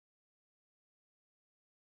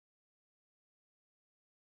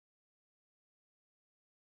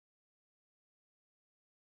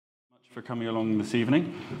For coming along this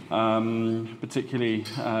evening, particularly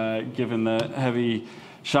given the heavy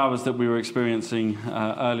showers that we were experiencing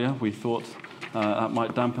earlier. We thought that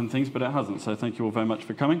might dampen things, but it hasn't, so thank you all very much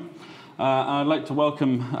for coming. I'd like to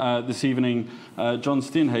welcome this evening John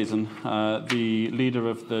Steenhuisen, the leader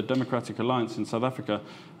of the Democratic Alliance in South Africa,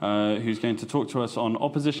 who's going to talk to us on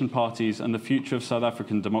opposition parties and the future of South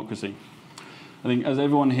African democracy. I think, as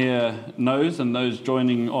everyone here knows, and those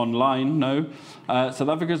joining online know, South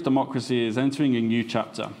Africa's democracy is entering a new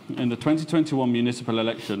chapter. In the 2021 municipal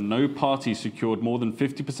election, no party secured more than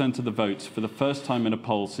 50% of the votes for the first time in a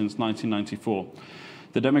poll since 1994.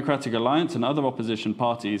 The Democratic Alliance and other opposition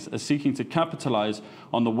parties are seeking to capitalize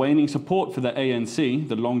on the waning support for the ANC,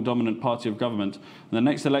 the long-dominant party of government, and the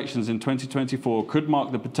next elections in 2024 could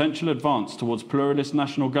mark the potential advance towards pluralist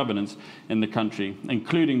national governance in the country,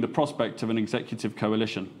 including the prospect of an executive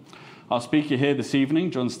coalition. Our speaker here this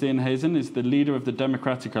evening, John Steenhuisen, is the leader of the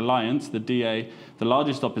Democratic Alliance, the DA, the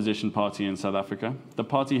largest opposition party in South Africa. The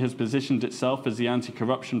party has positioned itself as the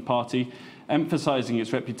anti-corruption party, emphasizing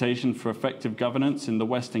its reputation for effective governance in the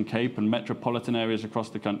Western Cape and metropolitan areas across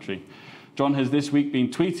the country. John has this week been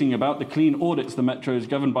tweeting about the clean audits the metros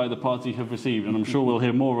governed by the party have received, and I'm sure we'll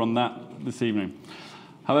hear more on that this evening.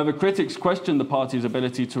 However, critics question the party's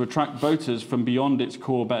ability to attract voters from beyond its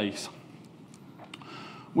core base.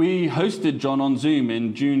 We hosted John on Zoom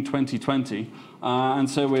in June 2020, and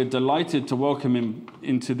so we're delighted to welcome him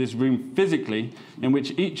into this room physically, in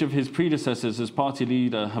which each of his predecessors as party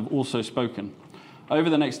leader have also spoken. Over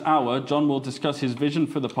the next hour, John will discuss his vision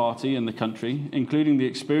for the party and the country, including the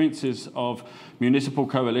experiences of municipal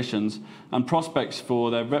coalitions and prospects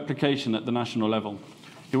for their replication at the national level.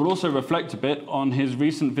 He will also reflect a bit on his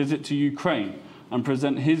recent visit to Ukraine and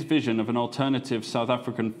present his vision of an alternative South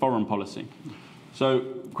African foreign policy. So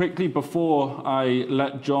quickly, before I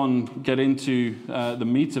let John get into the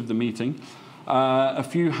meat of the meeting, a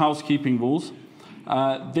few housekeeping rules.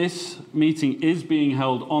 This meeting is being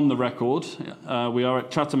held on the record. We are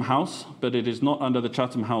at Chatham House, but it is not under the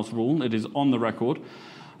Chatham House rule. It is on the record.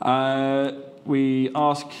 We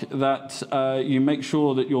ask that you make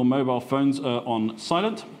sure that your mobile phones are on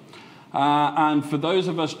silent. And for those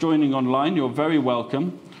of us joining online, you're very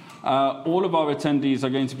welcome. All of our attendees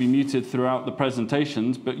are going to be muted throughout the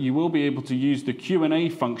presentations, but you will be able to use the Q&A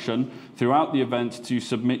function throughout the event to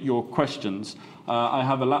submit your questions. I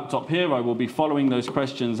have a laptop here. I will be following those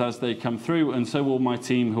questions as they come through, and so will my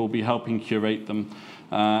team, who will be helping curate them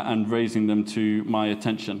and raising them to my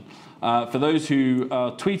attention. For those who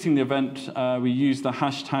are tweeting the event, we use the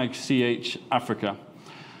hashtag #CHAfrica.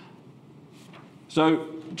 So,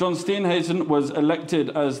 John Steenhuisen was elected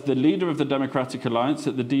as the leader of the Democratic Alliance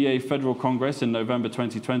at the DA Federal Congress in November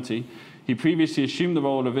 2020. He previously assumed the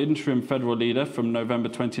role of interim federal leader from November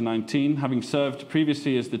 2019, having served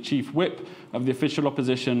previously as the chief whip of the official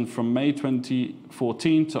opposition from May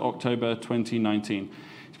 2014 to October 2019.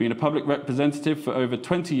 He's been a public representative for over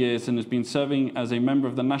 20 years and has been serving as a member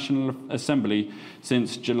of the National Assembly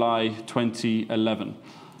since July 2011.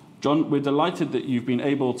 John, we're delighted that you've been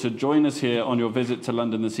able to join us here on your visit to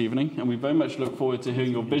London this evening, and we very much look forward to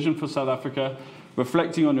hearing your vision for South Africa,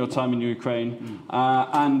 reflecting on your time in Ukraine,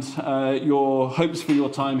 and your hopes for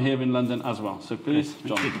your time here in London as well. So please,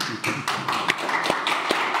 John.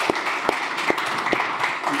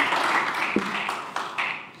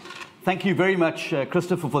 Thank you very much,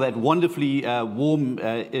 Christopher, for that wonderfully warm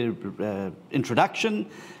introduction.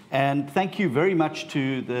 And thank you very much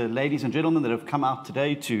to the ladies and gentlemen that have come out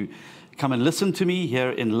today to come and listen to me here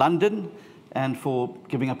in London, and for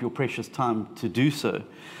giving up your precious time to do so.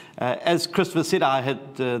 As Christopher said, I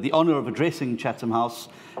had the honor of addressing Chatham House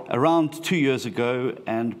around 2 years ago,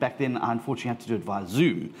 and back then I unfortunately had to do it via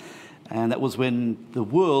Zoom. And that was when the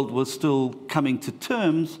world was still coming to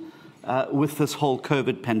terms with this whole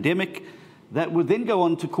COVID pandemic that would then go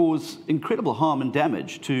on to cause incredible harm and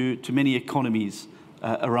damage to many economies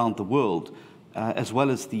around the world, as well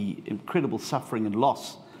as the incredible suffering and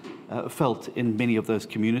loss felt in many of those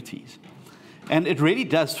communities. And it really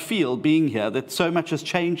does feel, being here, that so much has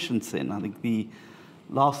changed since then. I think the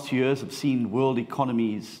last 2 years have seen world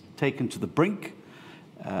economies taken to the brink.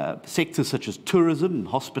 Sectors such as tourism and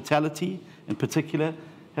hospitality, in particular,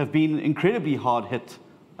 have been incredibly hard hit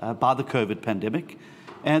by the COVID pandemic.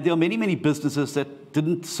 And there are many, many businesses that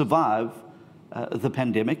didn't survive the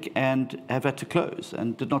pandemic and have had to close,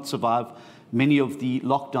 and did not survive many of the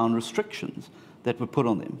lockdown restrictions that were put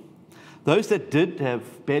on them. Those that did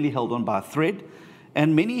have barely held on by a thread,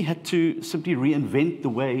 and many had to simply reinvent the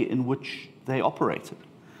way in which they operated.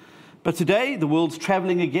 But today, the world's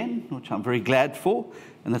traveling again, which I'm very glad for,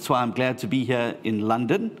 and that's why I'm glad to be here in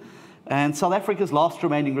London. And South Africa's last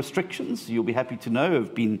remaining restrictions, you'll be happy to know,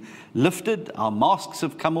 have been lifted. Our masks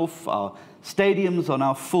have come off, our stadiums are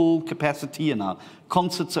now full capacity, and our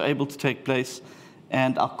concerts are able to take place,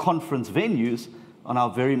 and our conference venues are now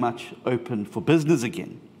very much open for business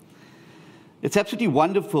again. It's absolutely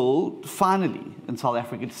wonderful, finally, in South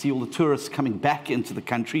Africa to see all the tourists coming back into the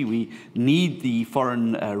country. We need the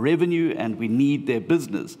foreign revenue, and we need their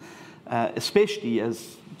business, especially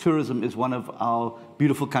as tourism is one of our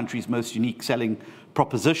beautiful country's most unique selling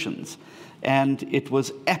propositions. And it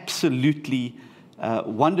was absolutely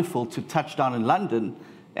wonderful to touch down in London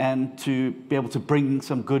and to be able to bring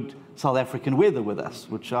some good South African weather with us,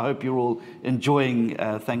 which I hope you're all enjoying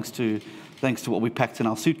thanks to what we packed in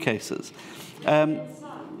our suitcases. Yeah,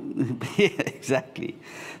 exactly.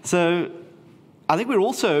 So I think we're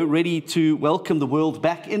also ready to welcome the world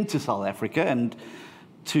back into South Africa, and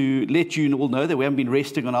to let you all know that we haven't been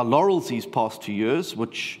resting on our laurels these past 2 years,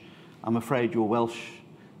 which I'm afraid your Welsh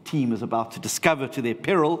team is about to discover to their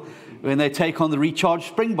peril when they take on the recharged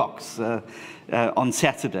Springboks on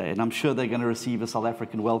Saturday. And I'm sure they're going to receive a South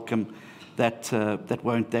African welcome that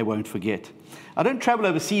they won't forget. I don't travel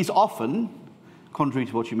overseas often, contrary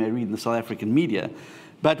to what you may read in the South African media,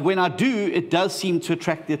 but when I do, it does seem to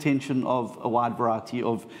attract the attention of a wide variety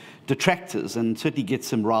of detractors and certainly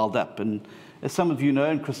gets them riled up. And as some of you know,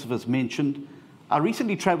 and Christopher's mentioned, I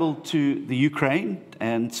recently traveled to the Ukraine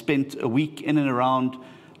and spent a week in and around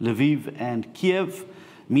Lviv and Kiev,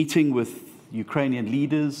 meeting with Ukrainian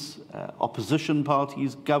leaders, opposition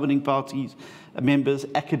parties, governing parties, members,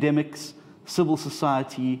 academics, civil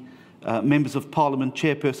society, members of parliament,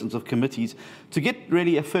 chairpersons of committees, to get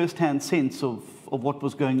really a first-hand sense of what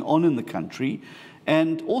was going on in the country,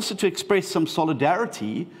 and also to express some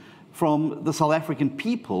solidarity from the South African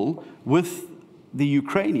people with the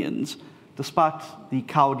Ukrainians, despite the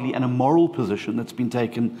cowardly and immoral position that's been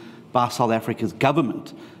taken by South Africa's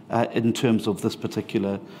government in terms of this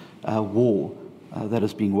particular war that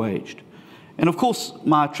is being waged. And of course,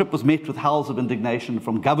 my trip was met with howls of indignation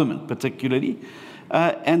from government particularly,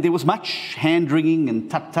 and there was much hand-wringing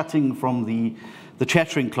and tut-tutting from the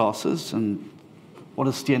chattering classes. And what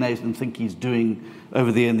does Steenhuisen think he's doing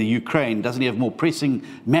over there in the Ukraine? Doesn't he have more pressing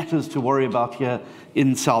matters to worry about here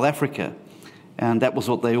in South Africa? And that was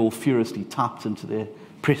what they all furiously typed into their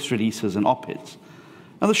press releases and op-eds.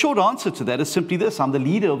 And the short answer to that is simply this: I'm the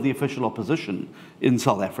leader of the official opposition in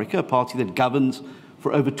South Africa, a party that governs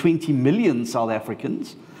for over 20 million South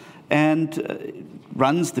Africans, and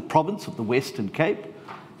runs the province of the Western Cape,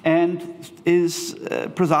 and is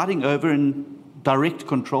presiding over in direct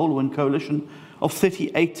control or in coalition of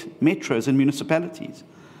 38 metros and municipalities.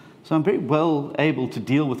 So I'm very well able to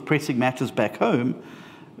deal with pressing matters back home,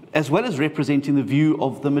 as well as representing the view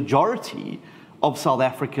of the majority of South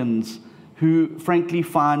Africans who frankly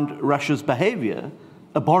find Russia's behavior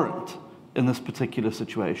abhorrent in this particular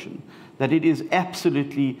situation, that it is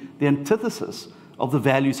absolutely the antithesis of the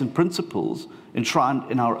values and principles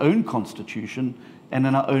enshrined in our own constitution and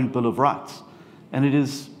in our own Bill of Rights. And it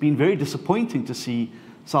has been very disappointing to see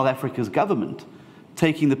South Africa's government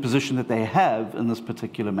taking the position that they have in this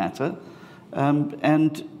particular matter,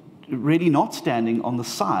 and really not standing on the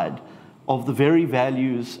side of the very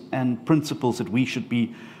values and principles that we should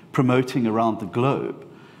be promoting around the globe,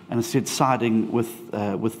 and instead siding with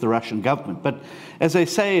the Russian government. But as they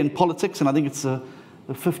say in politics, and I think it's the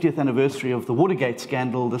 50th anniversary of the Watergate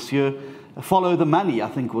scandal this year, follow the money, I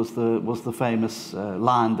think was the famous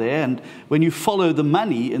line there. And when you follow the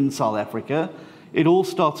money in South Africa, it all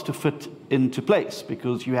starts to fit into place,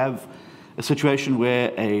 because you have a situation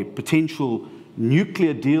where a potential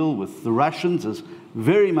nuclear deal with the Russians is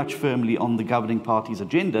very much firmly on the governing party's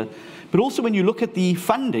agenda. But also when you look at the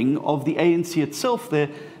funding of the ANC itself, their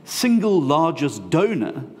single largest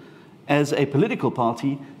donor as a political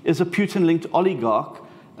party is a Putin-linked oligarch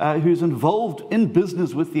who's involved in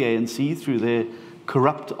business with the ANC through their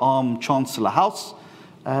corrupt arm Chancellor House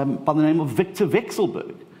by the name of Victor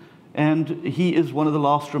Vekselberg. And he is one of the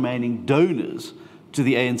last remaining donors to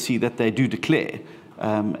the ANC that they do declare.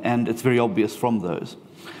 And it's very obvious from those.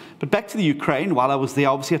 But back to the Ukraine, while I was there,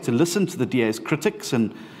 I obviously had to listen to the DA's critics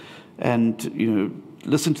and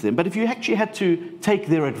listen to them. But if you actually had to take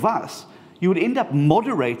their advice, you would end up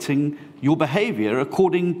moderating your behavior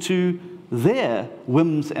according to their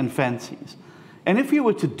whims and fancies. And if you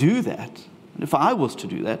were to do that, and if I was to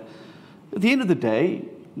do that, at the end of the day,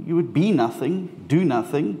 you would be nothing, do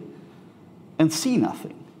nothing, and see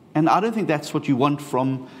nothing. And I don't think that's what you want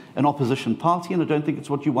from an opposition party, and I don't think it's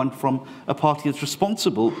what you want from a party that's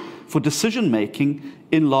responsible for decision-making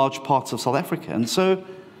in large parts of South Africa. And so,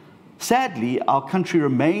 sadly, our country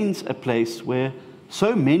remains a place where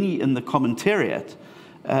so many in the commentariat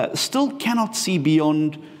still cannot see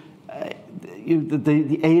beyond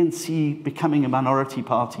the ANC becoming a minority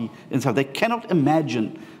party in South. They cannot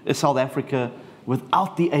imagine a South Africa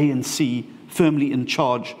without the ANC firmly in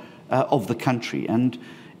charge of the country. And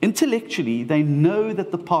intellectually, they know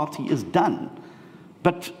that the party is done.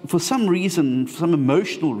 But for some reason, some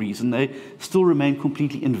emotional reason, they still remain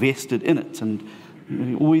completely invested in it. And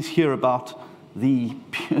you always hear about the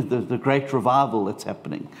great revival that's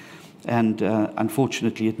happening. And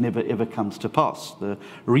unfortunately, it never, ever comes to pass. The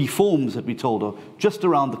reforms that we're told are just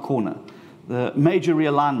around the corner. The major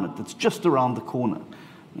realignment that's just around the corner.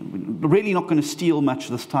 We're really not going to steal much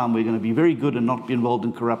this time. We're going to be very good and not be involved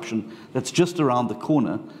in corruption. That's just around the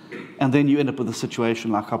corner. And then you end up with a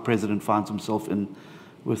situation like our president finds himself in,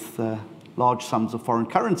 with large sums of foreign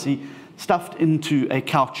currency stuffed into a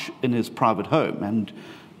couch in his private home and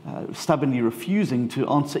stubbornly refusing to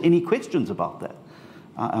answer any questions about that.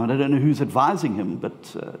 I don't know who's advising him,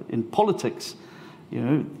 but in politics,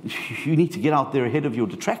 you need to get out there ahead of your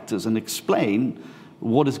detractors and explain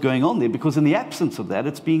what is going on there, because in the absence of that,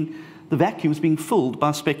 the vacuum's being filled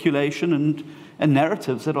by speculation and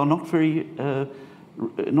narratives that are not very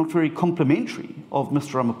complimentary of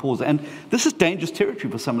Mr. Ramaphosa. And this is dangerous territory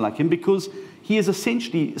for someone like him, because he has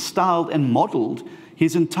essentially styled and modeled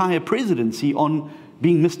his entire presidency on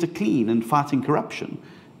being Mr. Clean and fighting corruption.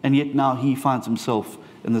 And yet now he finds himself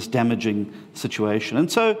in this damaging situation.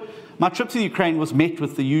 And so my trip to Ukraine was met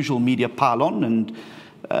with the usual media pile-on,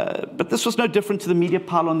 but this was no different to the media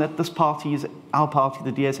pile-on that our party,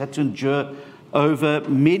 the DS, had to endure over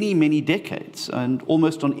many, many decades, and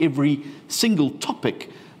almost on every single topic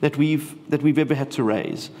that we've ever had to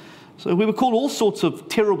raise. So we were called all sorts of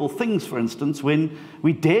terrible things, for instance, when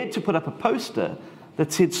we dared to put up a poster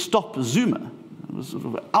that said, "Stop Zuma." It was sort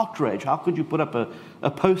of outrage. How could you put up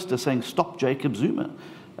a poster saying, "Stop Jacob Zuma"?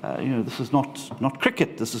 This is not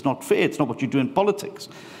cricket. This is not fair. It's not what you do in politics.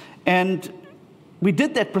 And we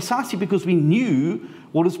did that precisely because we knew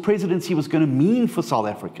what his presidency was going to mean for South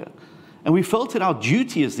Africa. And we felt it our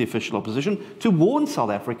duty as the official opposition to warn South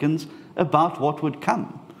Africans about what would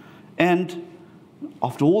come. And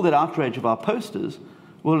after all that outrage of our posters,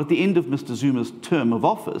 well, at the end of Mr. Zuma's term of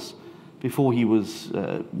office, before he was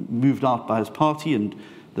moved out by his party and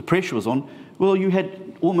the pressure was on, well, you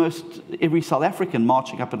had almost every South African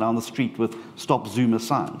marching up and down the street with "Stop Zuma"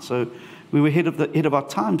 signs. So we were ahead of our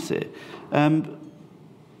times there.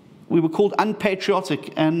 We were called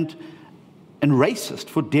unpatriotic and racist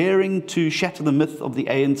for daring to shatter the myth of the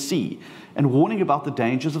ANC and warning about the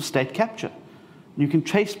dangers of state capture. You can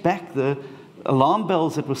trace back the alarm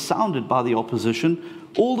bells that were sounded by the opposition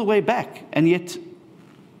all the way back, and yet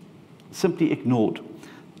simply ignored.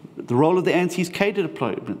 The role of the ANC's cadre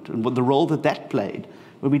deployment and the role that played.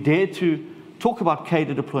 When we dared to talk about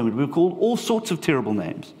cadre deployment, we were called all sorts of terrible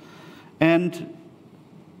names. And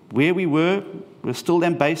where we're still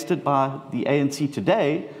lambasted by the ANC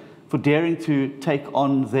today for daring to take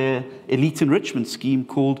on their elite enrichment scheme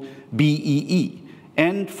called BEE,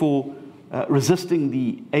 and for resisting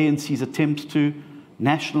the ANC's attempts to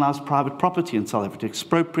nationalize private property in South Africa, to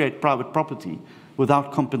expropriate private property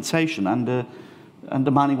without compensation,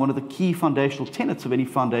 undermining one of the key foundational tenets of any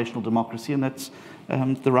foundational democracy, and that's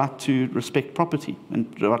the right to respect property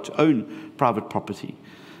and the right to own private property.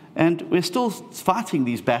 And we're still fighting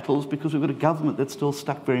these battles because we've got a government that's still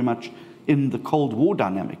stuck very much in the Cold War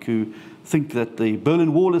dynamic, who think that the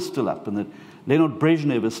Berlin Wall is still up and that Leonid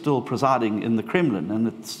Brezhnev is still presiding in the Kremlin, and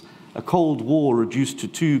it's a Cold War reduced to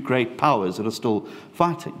two great powers that are still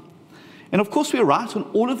fighting. And of course we're right on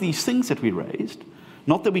all of these things that we raised,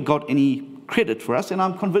 not that we got any credit for us, and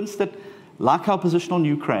I'm convinced that, like our position on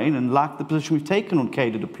Ukraine and like the position we've taken on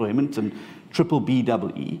cadre deployment and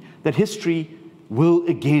BBBEE, that history will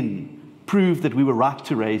again prove that we were right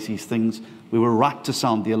to raise these things, we were right to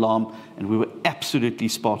sound the alarm, and we were absolutely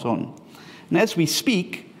spot on. And as we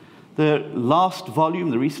speak, the last volume,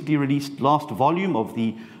 the recently released last volume of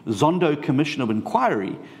the Zondo Commission of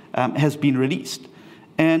Inquiry has been released.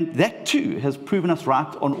 And that too has proven us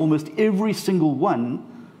right on almost every single one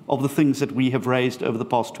of the things that we have raised over the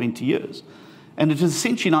past 20 years. And it has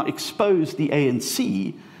essentially now exposed the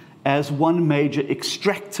ANC as one major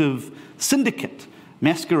extractive syndicate,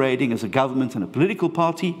 masquerading as a government and a political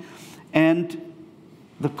party, and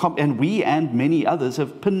we and many others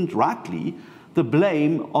have pinned rightly the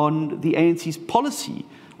blame on the ANC's policy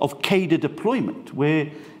of cadre deployment,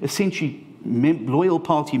 where essentially loyal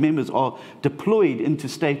party members are deployed into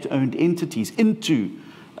state-owned entities, into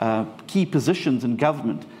key positions in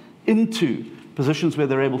government, into positions where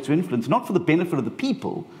they're able to influence, not for the benefit of the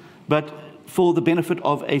people, but for the benefit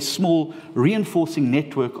of a small reinforcing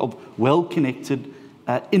network of well-connected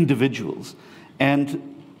individuals.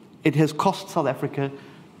 And it has cost South Africa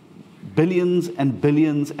billions and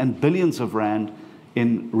billions and billions of rand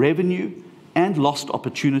in revenue and lost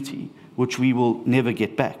opportunity, which we will never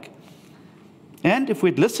get back. And if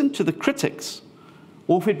we'd listened to the critics,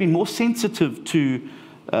 or if we'd been more sensitive to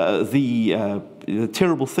the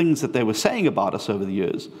terrible things that they were saying about us over the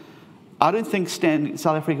years, I don't think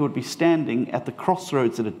South Africa would be standing at the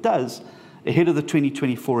crossroads that it does ahead of the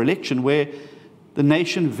 2024 election, where the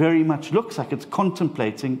nation very much looks like it's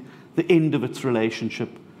contemplating the end of its relationship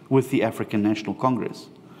with the African National Congress.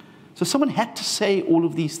 So someone had to say all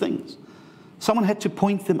of these things. Someone had to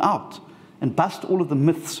point them out and bust all of the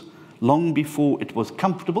myths long before it was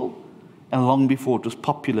comfortable and long before it was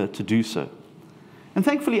popular to do so. And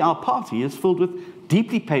thankfully, our party is filled with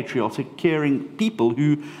deeply patriotic, caring people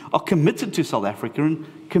who are committed to South Africa and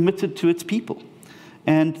committed to its people.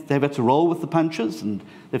 And they've had to roll with the punches, and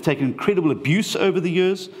they've taken incredible abuse over the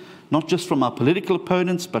years, not just from our political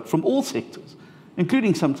opponents, but from all sectors,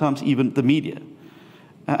 including sometimes even the media,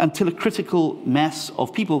 until a critical mass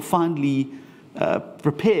of people finally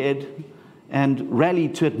prepared and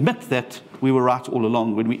rallied to admit that we were right all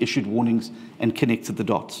along when we issued warnings and connected the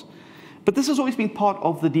dots. But this has always been part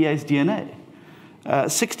of the DA's DNA.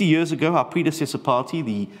 60 years ago, our predecessor party,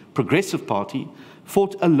 the Progressive Party,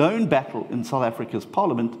 fought a lone battle in South Africa's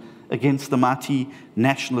parliament against the mighty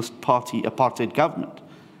Nationalist Party apartheid government.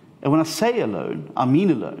 And when I say alone, I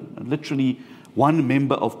mean alone, literally one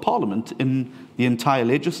member of parliament in the entire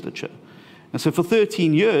legislature. And so for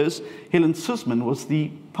 13 years, Helen Suzman was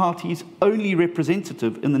the party's only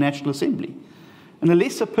representative in the National Assembly. And a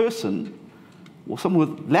lesser person, or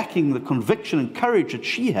someone with lacking the conviction and courage that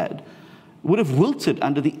she had, would have wilted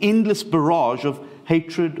under the endless barrage of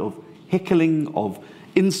hatred, of heckling, of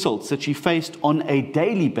insults that she faced on a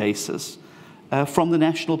daily basis from the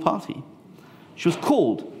National Party. She was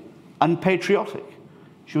called unpatriotic.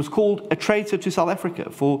 She was called a traitor to South Africa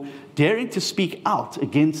for daring to speak out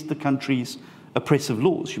against the country's oppressive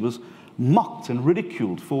laws. She was mocked and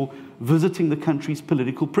ridiculed for visiting the country's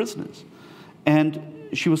political prisoners. And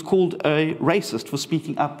she was called a racist for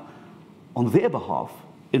speaking up on their behalf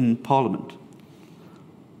in Parliament.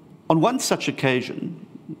 On one such occasion,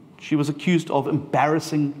 she was accused of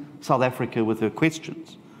embarrassing South Africa with her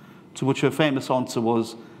questions, to which her famous answer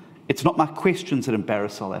was, "It's not my questions that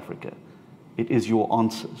embarrass South Africa, it is your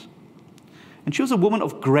answers." And she was a woman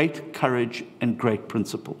of great courage and great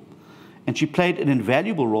principle. And she played an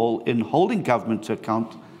invaluable role in holding government to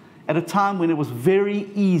account at a time when it was very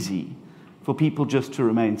easy for people just to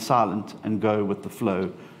remain silent and go with the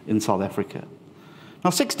flow in South Africa. Now,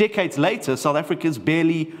 6 decades later, South Africa is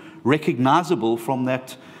barely recognizable from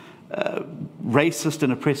that racist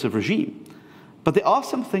and oppressive regime. But there are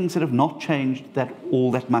some things that have not changed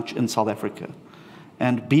all that much in South Africa.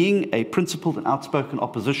 And being a principled and outspoken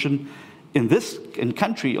opposition in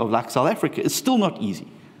country like South Africa is still not easy,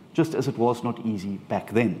 just as it was not easy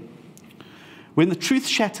back then. When the truth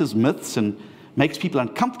shatters myths and makes people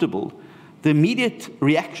uncomfortable, the immediate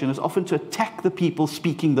reaction is often to attack the people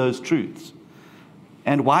speaking those truths.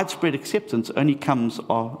 And widespread acceptance only comes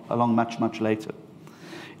along much, much later.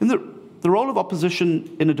 In the role of opposition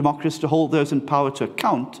in a democracy is to hold those in power to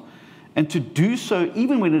account, and to do so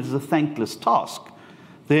even when it is a thankless task,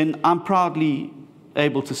 then I'm proudly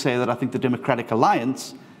able to say that I think the Democratic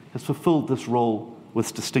Alliance has fulfilled this role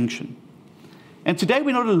with distinction. And today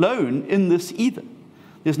we're not alone in this either.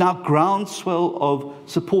 There's now groundswell of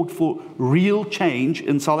support for real change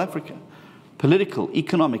in South Africa, political,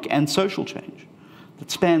 economic, and social change that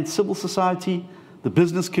spans civil society, the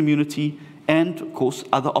business community, and, of course,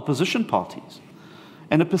 other opposition parties.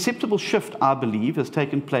 And a perceptible shift, I believe, has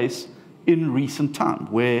taken place in recent time,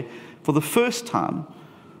 where, for the first time,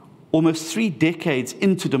 almost 3 decades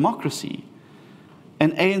into democracy,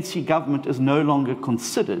 an ANC government is no longer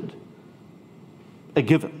considered a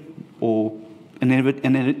given or an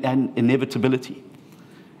inevitability.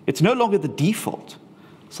 It's no longer the default.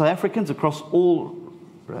 South Africans across all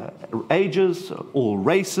ages, all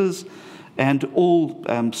races, and all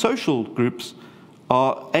social groups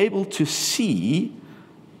are able to see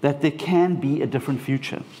that there can be a different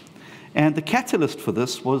future. And the catalyst for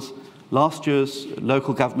this was last year's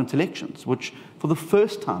local government elections, which for the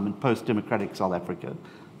first time in post-democratic South Africa,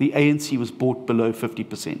 the ANC was brought below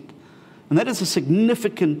 50%. And that is a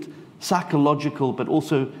significant psychological but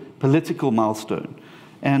also political milestone.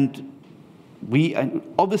 And we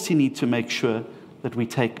obviously need to make sure that we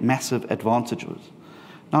take massive advantage of it.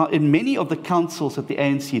 Now, in many of the councils that the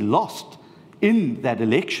ANC lost in that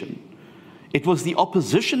election, It was the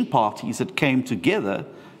opposition parties that came together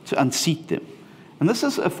to unseat them. And this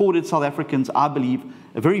has afforded South Africans, I believe,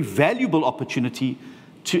 a very valuable opportunity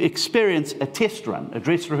to experience a test run, a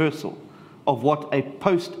dress rehearsal of what a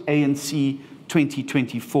post-ANC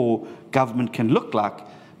 2024 government can look like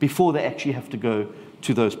before they actually have to go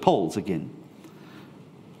to those polls again.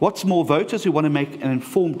 What's more, voters who want to make an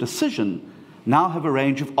informed decision now have a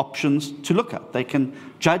range of options to look at. They can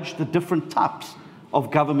judge the different types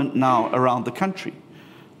of government now around the country.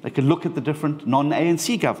 They can look at the different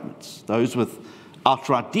non-ANC governments, those with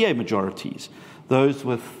outright DA majorities, those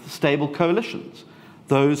with stable coalitions,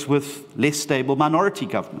 those with less stable minority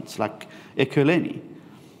governments like Ekurhuleni.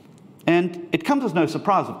 And it comes as no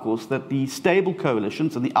surprise, of course, that the stable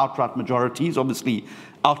coalitions and the outright majorities obviously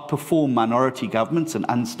outperform minority governments and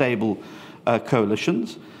unstable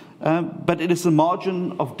coalitions. But it is the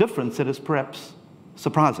margin of difference that is perhaps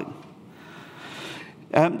surprising.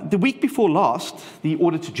 The week before last, the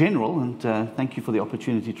Auditor General, and thank you for the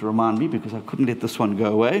opportunity to remind me because I couldn't let this one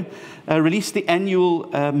go away, released the annual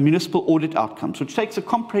municipal audit outcomes, which takes a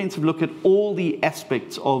comprehensive look at all the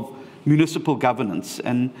aspects of municipal governance.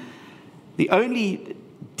 And the only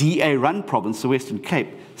DA-run province, the Western Cape,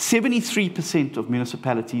 73% of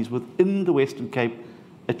municipalities within the Western Cape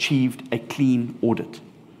achieved a clean audit.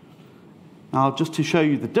 Now, just to show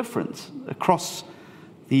you the difference, across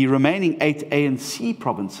the remaining 8 ANC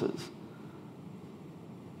provinces,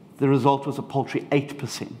 the result was a paltry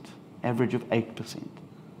 8%, average of 8%.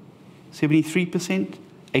 73%,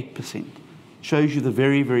 8%. Shows you the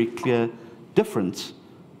very, very clear difference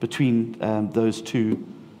between those two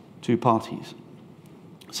parties.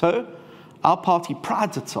 So, our party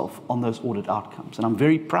prides itself on those audit outcomes, and I'm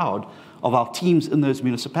very proud of our teams in those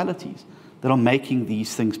municipalities that are making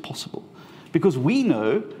these things possible. Because we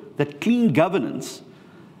know that clean governance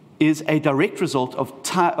is a direct result of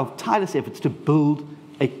tireless efforts to build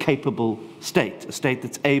a capable state, a state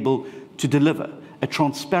that's able to deliver, a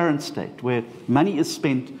transparent state where money is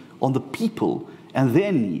spent on the people and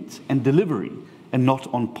their needs and delivery and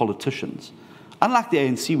not on politicians. Unlike the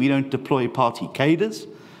ANC, we don't deploy party cadres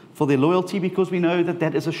for their loyalty because we know that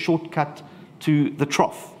that is a shortcut to the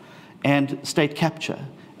trough and state capture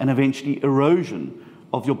and eventually erosion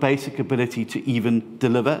of your basic ability to even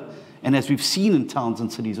deliver. And as we've seen in towns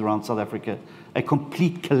and cities around South Africa, a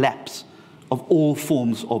complete collapse of all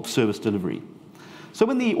forms of service delivery. So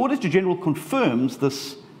when the Auditor General confirms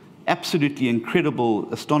this absolutely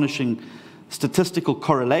incredible, astonishing statistical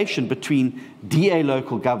correlation between DA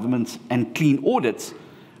local governments and clean audits,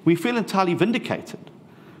 we feel entirely vindicated.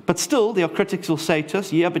 But still, there are critics who will say to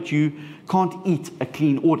us, yeah, but you can't eat a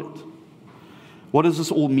clean audit. What does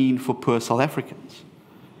this all mean for poor South Africans?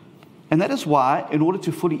 And that is why, in order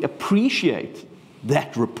to fully appreciate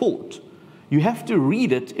that report, you have to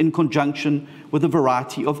read it in conjunction with a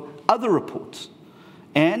variety of other reports.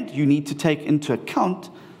 And you need to take into account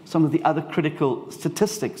some of the other critical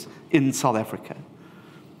statistics in South Africa.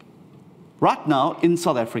 Right now, in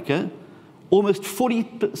South Africa, almost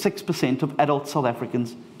 46% of adult South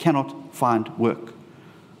Africans cannot find work.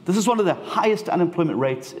 This is one of the highest unemployment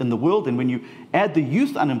rates in the world, and when you add the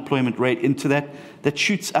youth unemployment rate into that, that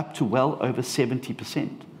shoots up to well over 70%.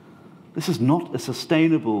 This is not a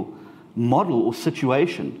sustainable model or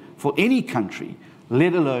situation for any country,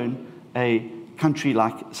 let alone a country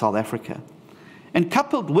like South Africa. And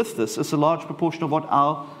coupled with this is a large proportion of what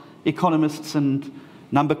our economists and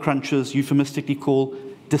number crunchers euphemistically call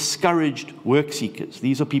discouraged work seekers.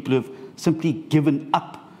 These are people who have simply given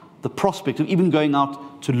up the prospect of even going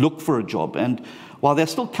out to look for a job. And while they're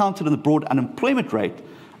still counted in the broad unemployment rate,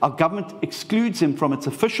 our government excludes them from its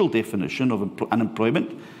official definition of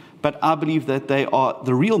unemployment, but I believe that they are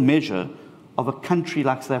the real measure of a country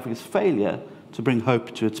like South Africa's failure to bring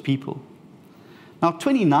hope to its people. Now,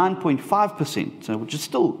 29.5%, which is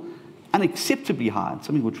still unacceptably high, and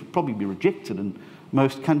something which would probably be rejected in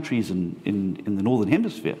most countries in the Northern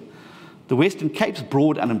Hemisphere, the Western Cape's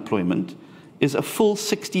broad unemployment is a full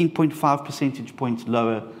 16.5 percentage points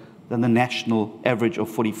lower than the national average of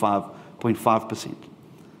 45.5%.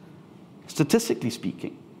 Statistically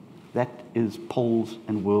speaking, that is poles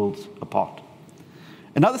and worlds apart.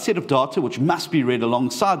 Another set of data which must be read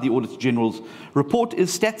alongside the Auditor General's report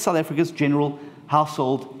is Stats South Africa's General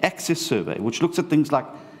Household Access Survey, which looks at things like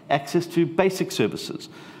access to basic services,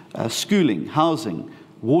 schooling, housing,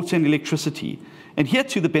 water and electricity. And here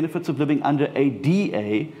too, the benefits of living under a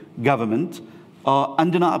DA government are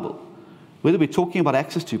undeniable. Whether we're talking about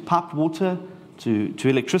access to piped water, to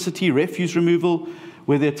electricity, refuse removal,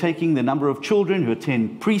 whether they're taking the number of children who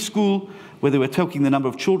attend preschool, whether we're taking the number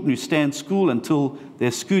of children who stay in school until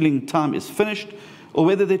their schooling time is finished, or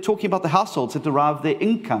whether they're talking about the households that derive their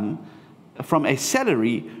income from a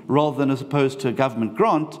salary rather than as opposed to a government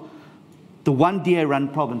grant, the one DA-run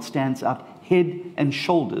province stands up head and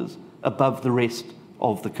shoulders above the rest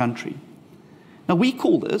of the country. Now, we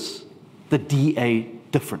call this the DA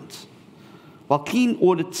difference. While clean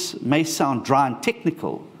audits may sound dry and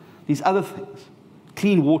technical, these other things,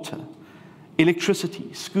 clean water,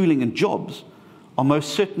 electricity, schooling, and jobs, are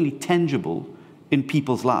most certainly tangible in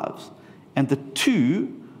people's lives. And the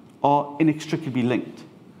two are inextricably linked.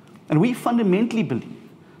 And we fundamentally believe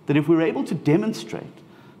that if we're able to demonstrate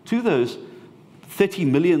to those 30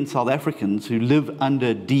 million South Africans who live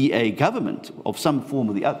under DA government of some form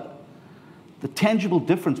or the other, the tangible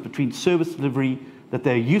difference between service delivery that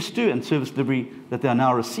they're used to and service delivery that they are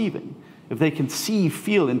now receiving, if they can see,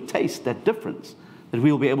 feel, and taste that difference, that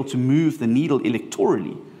we will be able to move the needle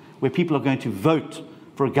electorally, where people are going to vote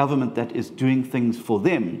for a government that is doing things for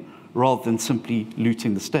them rather than simply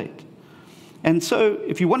looting the state. And so,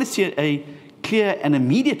 if you want to see a clear and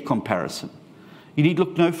immediate comparison, you need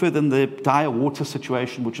look no further than the dire water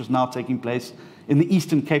situation which is now taking place in the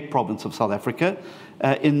Eastern Cape province of South Africa,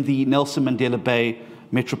 in the Nelson Mandela Bay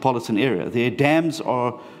metropolitan area. Their dams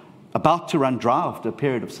are about to run dry after a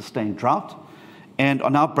period of sustained drought and are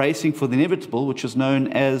now bracing for the inevitable, which is known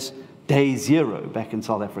as Day Zero back in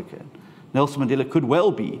South Africa. Nelson Mandela could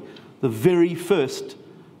well be the very first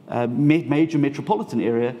major metropolitan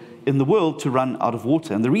area in the world to run out of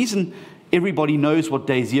water. And the reason everybody knows what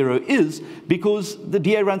Day Zero is because the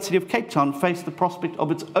DA-run city of Cape Town faced the prospect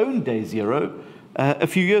of its own Day Zero a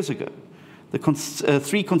few years ago. The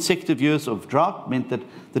 3 consecutive years of drought meant that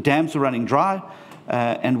the dams were running dry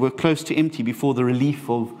and were close to empty before the relief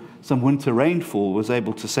of some winter rainfall was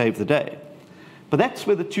able to save the day. But that's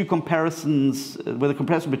where the comparison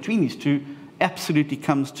between these two absolutely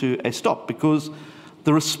comes to a stop, because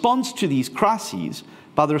the response to these crises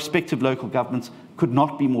by the respective local governments could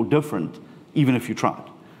not be more different, even if you tried.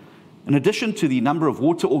 In addition to the number of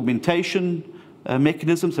water augmentation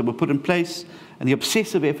mechanisms that were put in place and the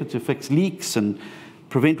obsessive effort to fix leaks and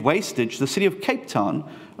prevent wastage, the City of Cape Town,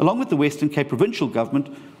 along with the Western Cape Provincial Government,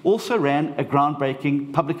 also ran a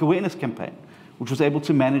groundbreaking public awareness campaign, which was able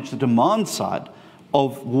to manage the demand side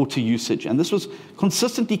of water usage. And this was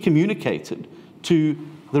consistently communicated to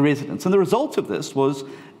the residents. And the result of this was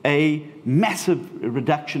a massive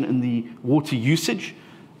reduction in the water usage,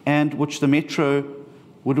 and which the Metro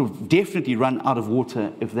would have definitely run out of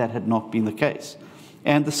water if that had not been the case.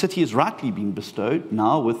 And the city has rightly been bestowed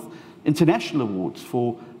now with international awards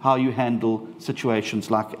for how you handle situations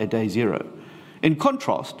like a Day Zero. In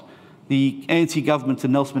contrast, the ANC government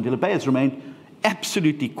in Nelson Mandela Bay has remained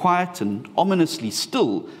absolutely quiet and ominously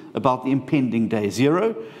still about the impending Day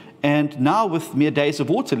Zero, and now with mere days of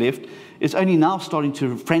water left, is only now starting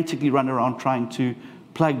to frantically run around trying to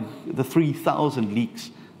plug the 3,000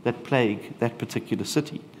 leaks that plague that particular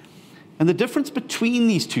city. And the difference between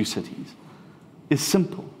these two cities is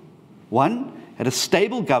simple. One had a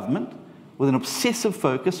stable government with an obsessive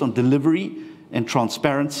focus on delivery and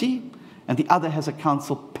transparency, and the other has a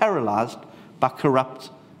council paralyzed by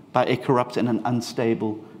a corrupt and an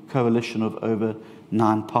unstable coalition of over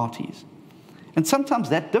 9 parties. And sometimes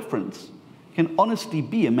that difference can honestly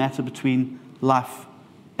be a matter between life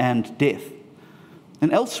and death.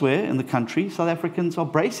 And elsewhere in the country, South Africans are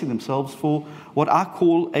bracing themselves for what I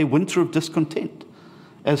call a winter of discontent.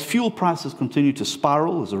 As fuel prices continue to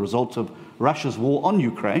spiral as a result of Russia's war on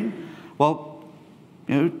Ukraine, well,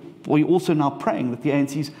 we're also now praying that the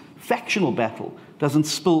ANC's factional battle doesn't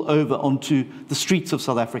spill over onto the streets of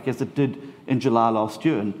South Africa as it did in July last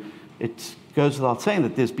year. And it goes without saying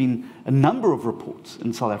that there's been a number of reports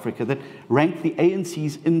in South Africa that rank the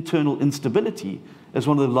ANC's internal instability as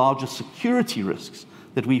one of the largest security risks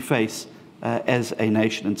that we face as a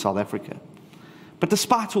nation in South Africa. But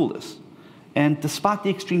despite all this, and despite the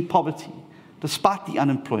extreme poverty, despite the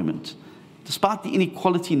unemployment, despite the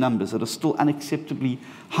inequality numbers that are still unacceptably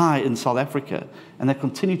high in South Africa and that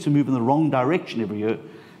continue to move in the wrong direction every year,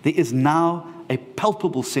 there is now a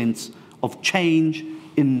palpable sense of change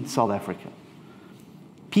in South Africa.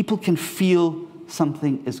 People can feel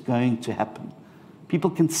something is going to happen. People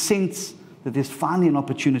can sense that there's finally an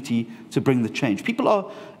opportunity to bring the change. People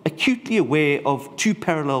are acutely aware of 2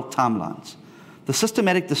 parallel timelines: the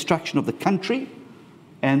systematic destruction of the country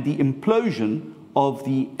and the implosion of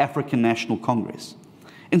the African National Congress.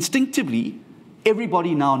 Instinctively,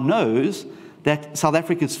 everybody now knows that South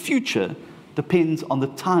Africa's future depends on the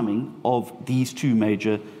timing of these 2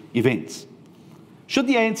 major events. Should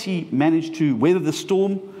the ANC manage to weather the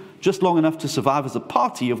storm just long enough to survive as a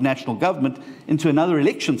party of national government into another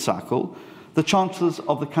election cycle, the chances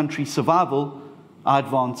of the country's survival our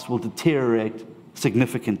advance will deteriorate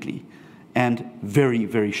significantly and very,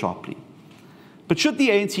 very sharply. But should the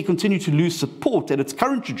ANC continue to lose support at its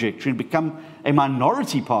current trajectory and become a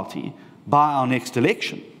minority party by our next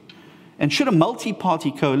election, and should a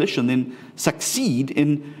multi-party coalition then succeed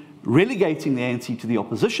in relegating the ANC to the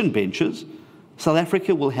opposition benches, South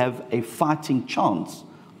Africa will have a fighting chance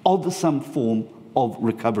of some form of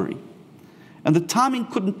recovery. And the timing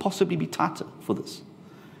couldn't possibly be tighter for this.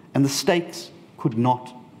 And the stakes could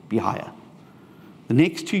not be higher. The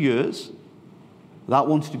next 2 years, without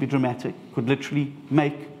wanting to be dramatic, could literally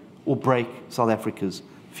make or break South Africa's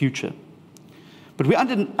future. But we're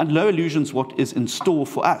under no illusions what is in store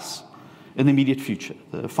for us in the immediate future.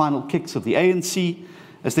 The final kicks of the ANC,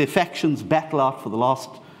 as their factions battle out for the last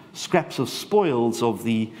scraps of spoils of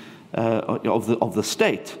the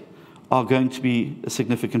state, are going to be a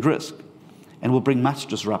significant risk and will bring much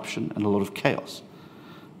disruption and a lot of chaos.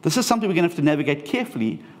 This is something we're going to have to navigate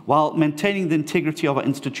carefully while maintaining the integrity of our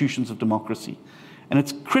institutions of democracy. And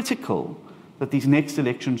it's critical that these next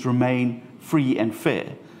elections remain free and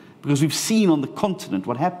fair, because we've seen on the continent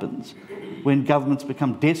what happens when governments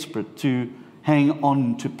become desperate to hang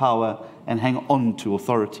on to power and hang on to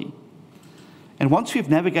authority. And once we've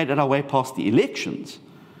navigated our way past the elections,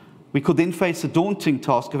 we could then face a daunting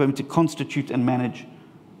task of having to constitute and manage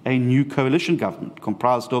a new coalition government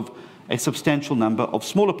comprised of a substantial number of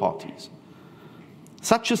smaller parties.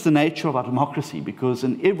 Such is the nature of our democracy, because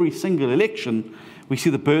in every single election we see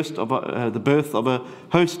the birth of a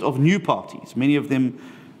host of new parties. Many of them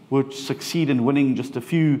would succeed in winning just a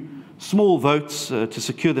few small votes to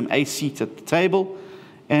secure them a seat at the table,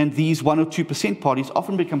 and these 1 or 2% parties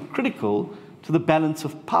often become critical to the balance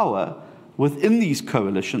of power within these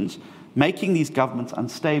coalitions, making these governments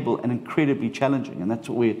unstable and incredibly challenging. And that's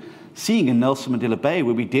what we're seeing in Nelson Mandela Bay,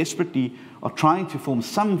 where we desperately are trying to form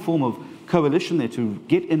some form of coalition there to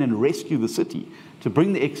get in and rescue the city, to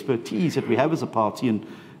bring the expertise that we have as a party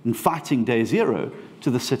in fighting day zero to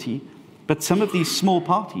the city. But some of these small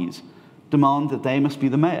parties demand that they must be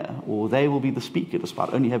the mayor or they will be the speaker,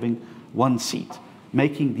 despite only having one seat,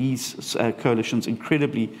 making these coalitions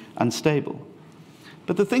incredibly unstable.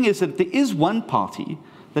 But the thing is that there is one party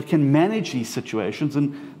that can manage these situations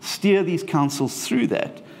and steer these councils through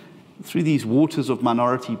that, through these waters of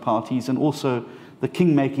minority parties and also the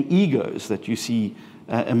kingmaker egos that you see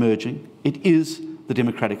emerging. It is the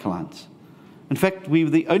Democratic Alliance. In fact, we were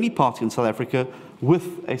the only party in South Africa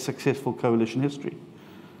with a successful coalition history.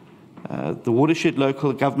 The watershed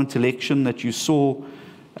local government election that you saw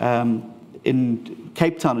in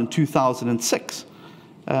Cape Town in 2006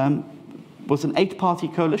 was an 8-party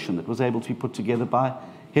coalition that was able to be put together by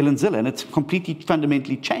Helen Zille, and it's completely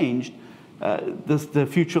fundamentally changed the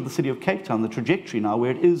future of the city of Cape Town, the trajectory now,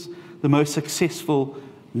 where it is the most successful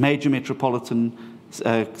major metropolitan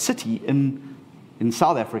city in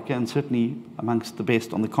South Africa, and certainly amongst the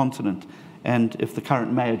best on the continent. And if the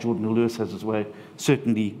current mayor, Jordan Lewis, has his way,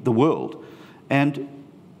 certainly the world. And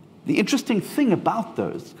the interesting thing about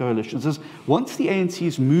those coalitions is once the ANC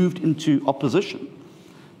has moved into opposition,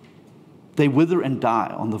 they wither and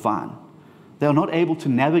die on the vine. They are not able to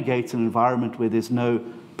navigate an environment where there's no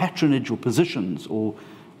patronage or positions or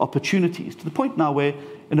opportunities, to the point now where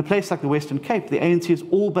in a place like the Western Cape, the ANC has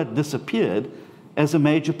all but disappeared as a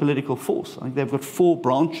major political force. I think they've got 4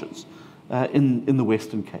 branches in the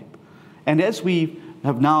Western Cape. And as we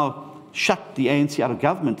have now shut the ANC out of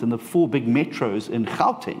government in the 4 big metros in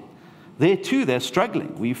Gauteng, there too they're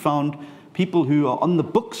struggling. We found people who are on the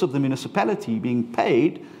books of the municipality being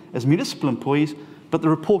paid as municipal employees, but the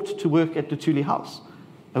report to work at the Tuli House.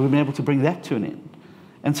 And we've been able to bring that to an end.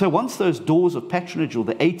 And so once those doors of patronage or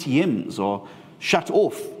the ATMs are shut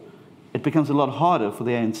off, it becomes a lot harder for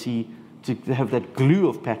the ANC to have that glue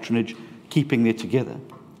of patronage keeping there together.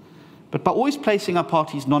 But by always placing our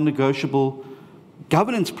party's non-negotiable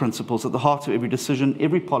governance principles at the heart of every decision,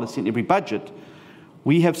 every policy, and every budget,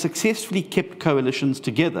 we have successfully kept coalitions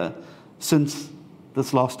together since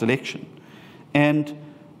this last election. And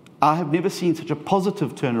I have never seen such a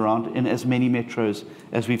positive turnaround in as many metros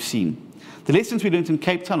as we've seen. The lessons we learned in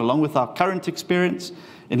Cape Town, along with our current experience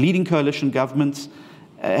in leading coalition governments,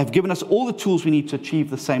 have given us all the tools we need to achieve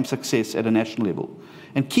the same success at a national level.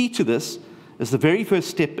 And key to this is the very first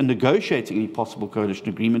step in negotiating any possible coalition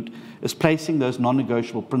agreement is placing those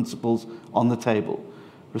non-negotiable principles on the table.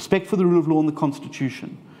 Respect for the rule of law and the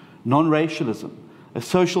Constitution, non-racialism, a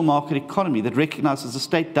social market economy that recognizes the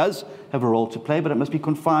state does have a role to play, but it must be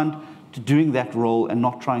confined to doing that role and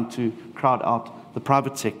not trying to crowd out the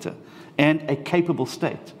private sector, and a capable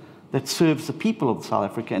state that serves the people of South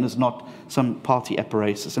Africa and is not some party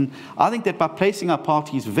apparatus. And I think that by placing our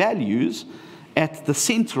party's values at the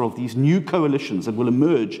center of these new coalitions that will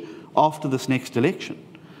emerge after this next election,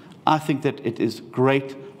 I think that it is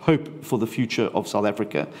great hope for the future of South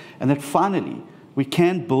Africa, and that finally we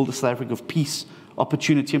can build a South Africa of peace,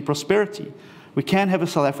 opportunity, and prosperity. We can have a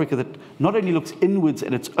South Africa that not only looks inwards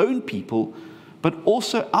at its own people, but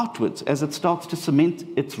also outwards as it starts to cement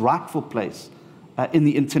its rightful place in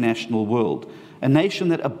the international world. A nation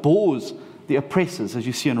that abhors the oppressors, as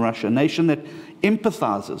you see in Russia, a nation that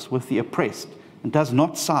empathizes with the oppressed and does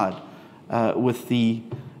not side with the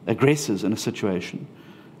aggressors in a situation.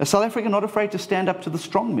 A South Africa not afraid to stand up to the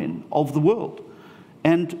strongmen of the world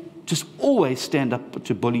and just always stand up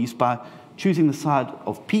to bullies by choosing the side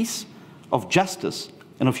of peace, of justice,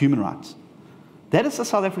 and of human rights. That is the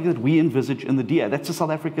South Africa that we envisage in the DA. That's the South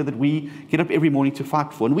Africa that we get up every morning to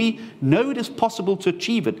fight for. And we know it is possible to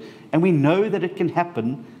achieve it, and we know that it can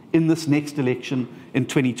happen in this next election in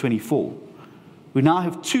 2024. We now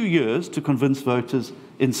have 2 years to convince voters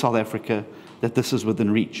in South Africa that this is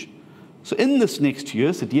within reach. So in this next 2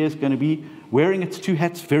 years, the DA is going to be wearing its two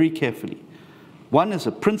hats very carefully. One as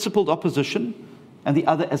a principled opposition, and the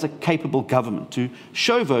other as a capable government, to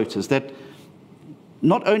show voters that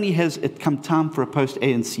not only has it come time for a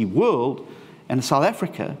post-ANC world and South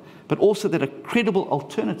Africa, but also that a credible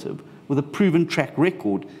alternative with a proven track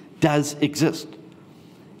record does exist.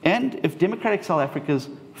 And if Democratic South Africa's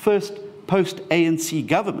first post-ANC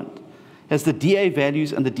government has the DA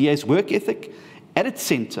values and the DA's work ethic at its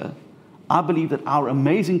center, I believe that our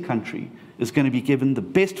amazing country is going to be given the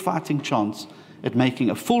best fighting chance at making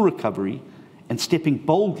a full recovery and stepping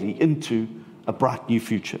boldly into a bright new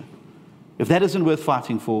future. If that isn't worth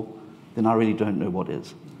fighting for, then I really don't know what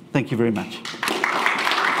is. Thank you very much.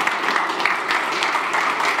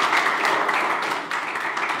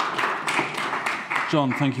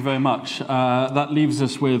 John, thank you very much. That leaves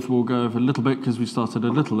us with, we'll go over a little bit because we started a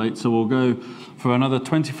little late, so we'll go for another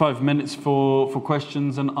 25 minutes for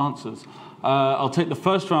questions and answers. I'll take the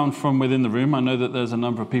first round from within the room. I know that there's a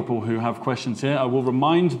number of people who have questions here. I will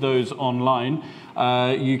remind those online,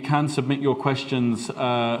 you can submit your questions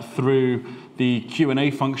through the Q&A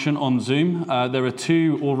function on Zoom. There are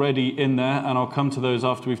 2 already in there, and I'll come to those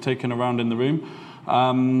after we've taken a round in the room.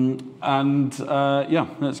 Yeah,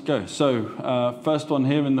 let's go. So, first one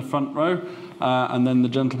here in the front row, and then the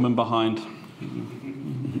gentleman behind.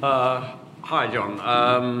 Hi,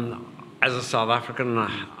 John. As a South African,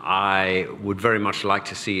 I would very much like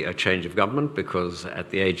to see a change of government, because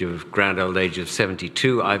at the grand old age of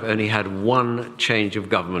 72, I've only had one change of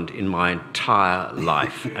government in my entire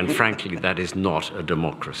life, and frankly, that is not a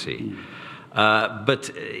democracy.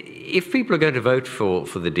 But if people are going to vote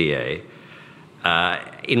for the DA,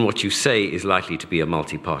 in what you say is likely to be a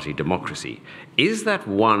multi-party democracy, is that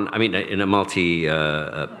one, I mean, in a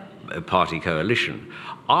multi-party coalition,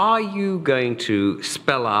 are you going to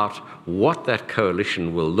spell out what that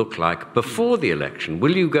coalition will look like before the election?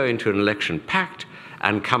 Will you go into an election pact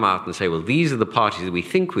and come out and say, well, these are the parties that we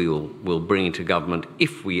think we will bring into government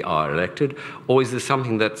if we are elected? Or is this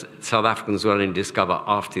something that South Africans will only discover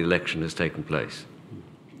after the election has taken place?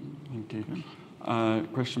 Thank you.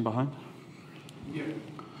 Question behind? Yeah.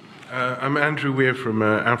 I'm Andrew Weir from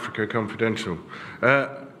Africa Confidential.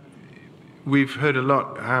 We've heard a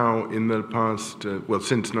lot how in the past, well,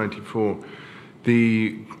 since '94,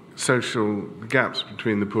 the social gaps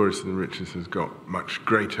between the poorest and the richest has got much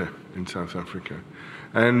greater in South Africa.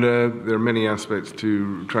 And there are many aspects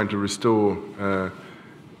to trying to restore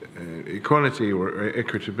equality or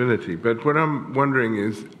equitability. But what I'm wondering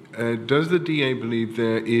is, does the DA believe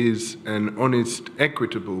there is an honest,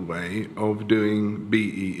 equitable way of doing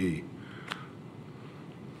BEE?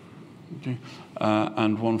 Okay.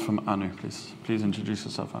 And one from Anu, please. Please introduce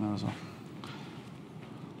yourself, Anu, as well.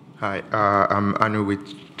 Hi, I'm Anu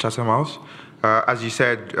with Chatham House. As you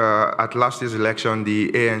said, at last year's election,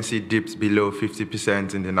 the ANC dipped below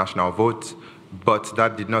 50% in the national vote, but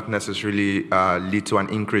that did not necessarily lead to an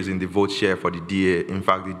increase in the vote share for the DA. In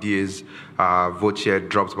fact, the DA's vote share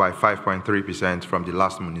dropped by 5.3% from the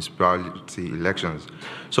last municipality elections.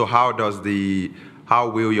 So how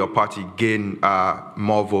will your party gain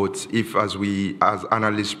more votes if, as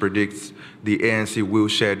analysts predict, the ANC will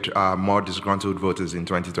shed more disgruntled voters in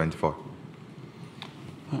 2024?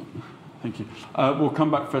 Thank you. We'll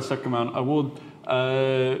come back for a second round. I will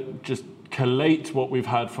just collate what we've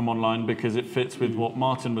had from online, because it fits with what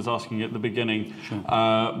Martin was asking at the beginning, sure.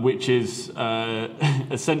 Which is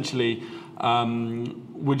essentially,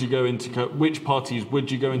 would you go into which parties would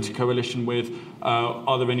you go into coalition with?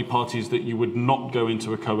 Are there any parties that you would not go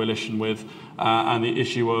into a coalition with? And the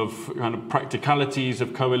issue of kind of practicalities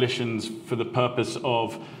of coalitions for the purpose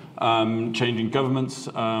of changing governments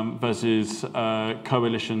versus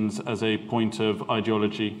coalitions as a point of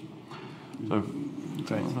ideology. So,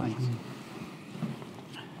 great, thanks.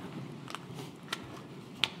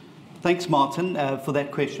 Thanks, Martin, for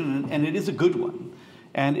that question, and it is a good one.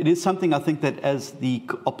 And it is something I think that as the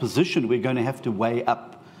opposition we're going to have to weigh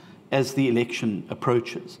up as the election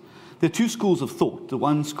approaches. There are two schools of thought. The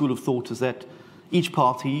one school of thought is that each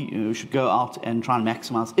party should go out and try and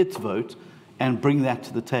maximize its vote and bring that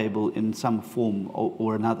to the table in some form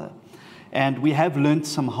or another. And we have learned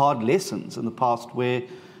some hard lessons in the past where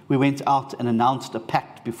we went out and announced a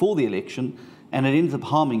pact before the election and it ended up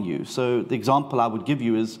harming you. So the example I would give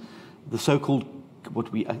you is the so-called,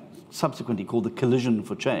 what we subsequently called the Coalition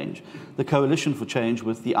for Change, the Coalition for Change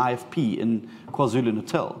with the IFP in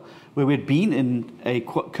KwaZulu-Natal, where we'd been in a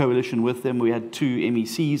coalition with them. We had 2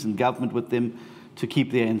 MECs in government with them to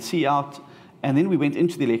keep the ANC out. And then we went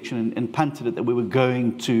into the election and punted it that we were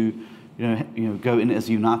going to go in as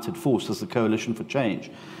a united force, as the Coalition for Change.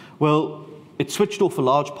 Well, it switched off a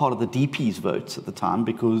large part of the DP's votes at the time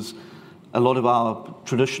because a lot of our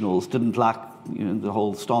traditionals didn't like the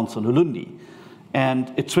whole stance on Ulundi.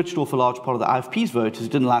 And it switched off a large part of the IFP's voters who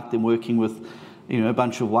didn't like them working with a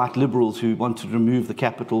bunch of white liberals who wanted to remove the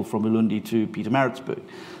capital from Ulundi to Pietermaritzburg.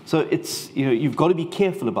 So it's, you've got to be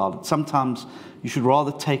careful about it. Sometimes you should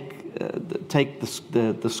rather take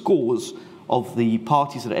the scores of the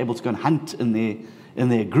parties that are able to go and hunt in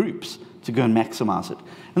their groups to go and maximize it.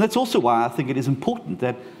 And that's also why I think it is important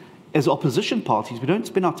that as opposition parties, we don't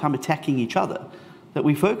spend our time attacking each other, that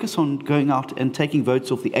we focus on going out and taking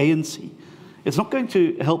votes off the ANC. It's not going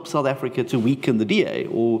to help South Africa to weaken the DA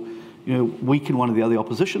or weaken one of the other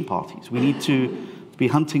opposition parties. We need to be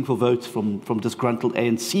hunting for votes from disgruntled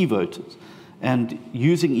ANC voters and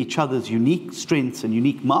using each other's unique strengths and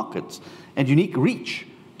unique markets and unique reach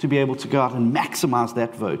to be able to go out and maximize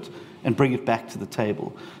that vote and bring it back to the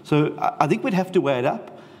table. So I think we'd have to weigh it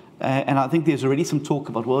up. And I think there's already some talk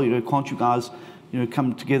about, well, can't you guys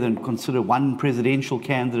come together and consider one presidential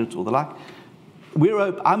candidate or the like?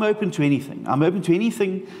 I'm open to anything. I'm open to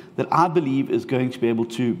anything that I believe is going to be able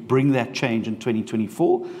to bring that change in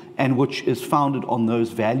 2024 and which is founded on those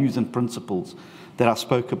values and principles that I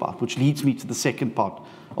spoke about, which leads me to the second part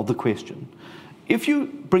of the question. If you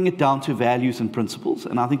bring it down to values and principles,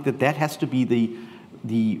 and I think that has to be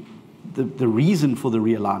the reason for the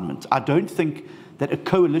realignment. I don't think that a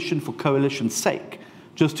coalition for coalition's sake,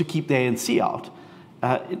 just to keep the ANC out,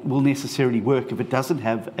 it will necessarily work if it doesn't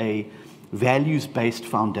have a values-based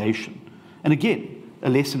foundation. And again, a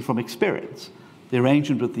lesson from experience. The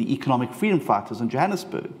arrangement with the economic freedom fighters in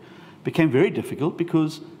Johannesburg became very difficult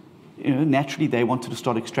because naturally they wanted to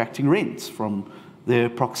start extracting rents from their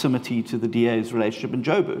proximity to the DA's relationship in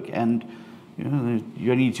Joburg. And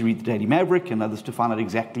you only need to read the Daily Maverick and others to find out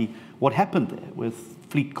exactly what happened there with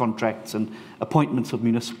fleet contracts and appointments of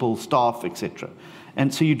municipal staff, etc.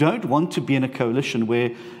 And so you don't want to be in a coalition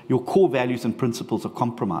where your core values and principles are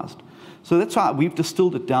compromised. So that's why we've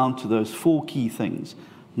distilled it down to those 4 key things.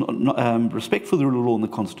 Respect for the rule of law and the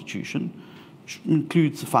Constitution, which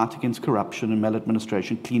includes the fight against corruption and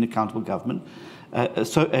maladministration, clean, accountable government,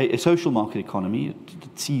 a social market economy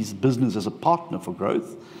that sees business as a partner for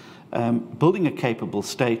growth, building a capable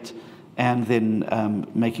state, and then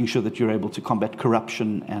making sure that you're able to combat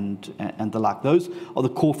corruption and the like. Those are the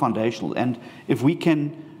core foundational. And if we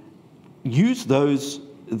can use those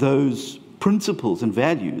principles and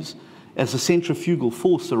values as a centrifugal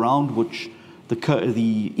force around which the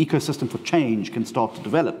ecosystem for change can start to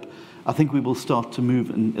develop, I think we will start to move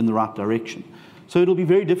in the right direction. So it'll be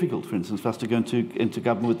very difficult, for instance, for us to go into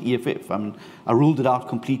government with EFF. I mean, I ruled it out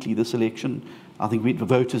completely this election. I think the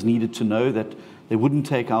voters needed to know that they wouldn't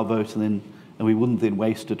take our vote and we wouldn't then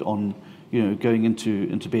waste it on going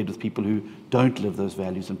into bed with people who don't live those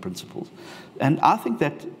values and principles. And I think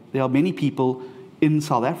that there are many people in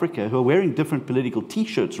South Africa who are wearing different political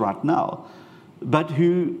T-shirts right now, but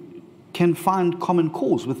who can find common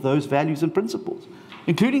cause with those values and principles,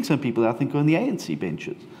 including some people that I think are on the ANC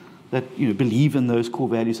benches that believe in those core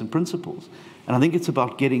values and principles. And I think it's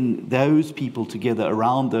about getting those people together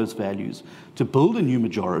around those values to build a new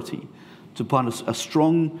majority, to find a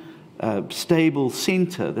strong, stable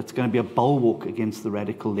center that's going to be a bulwark against the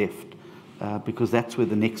radical left, because that's where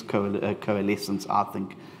the next coalescence, I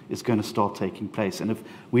think, is going to start taking place. And if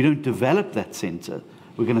we don't develop that center,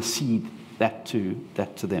 we're going to cede that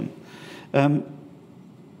to them.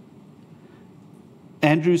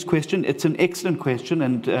 Andrew's question, it's an excellent question,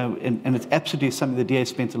 and it's absolutely something the DA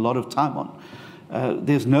spent a lot of time on.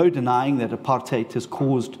 There's no denying that apartheid has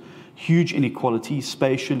caused huge inequality,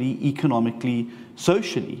 spatially, economically,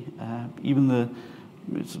 socially. Even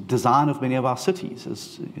design of many of our cities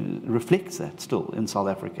reflects that still in South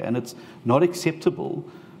Africa. And it's not acceptable,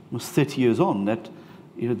 almost 30 years on, that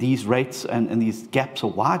these rates and these gaps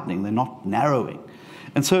are widening, they're not narrowing.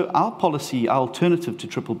 And so our policy, our alternative to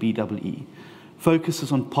BBBEE,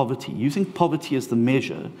 focuses on poverty, using poverty as the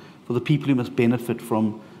measure for the people who must benefit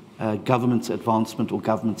from government's advancement or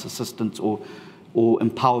government's assistance or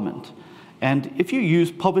empowerment. And if you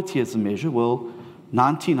use poverty as a measure, well,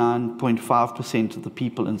 99.5% of the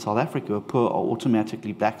people in South Africa who are poor are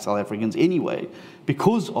automatically black South Africans anyway,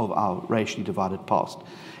 because of our racially divided past.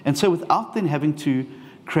 And so without then having to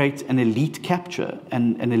create an elite capture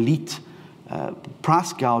and an elite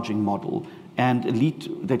price gouging model, and elite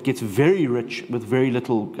that gets very rich with very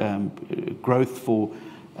little growth for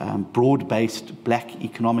broad-based black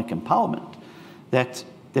economic empowerment, that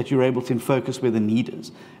you're able to focus where the need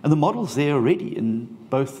is. And the model's there already in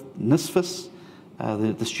both NSFAS,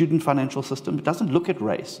 the student financial system. It doesn't look at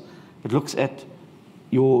race. It looks at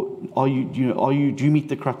do you meet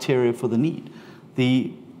the criteria for the need?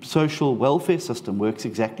 The social welfare system works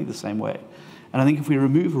exactly the same way. And I think if we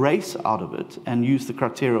remove race out of it and use the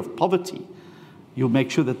criteria of poverty, you'll make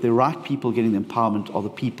sure that the right people getting the empowerment are the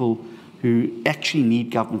people who actually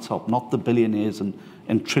need government's help, not the billionaires and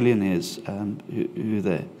trillionaires who are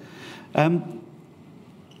there.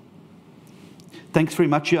 Thanks very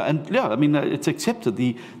much. Yeah, and yeah, I mean, it's accepted.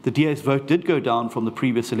 The DA's vote did go down from the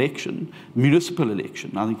previous election, municipal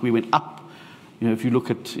election. I think we went up. If you look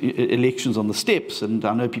at elections on the steps, and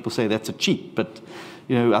I know people say that's a cheat, but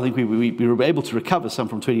I think we were able to recover some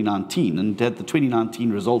from 2019, and had the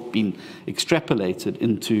 2019 result been extrapolated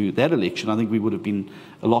into that election, I think we would have been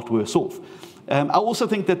a lot worse off. I also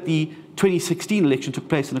think that the 2016 election took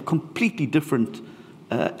place in a completely different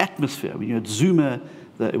atmosphere. You had Zuma,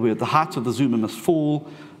 where the height of the Zuma must fall,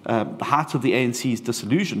 the height of the ANC's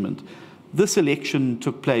disillusionment. This election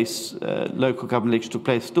took place, local government election took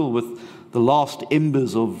place still with the last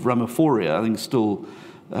embers of Ramaphoria, I think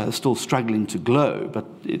still struggling to glow, but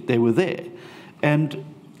they were there. And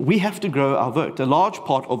we have to grow our vote. A large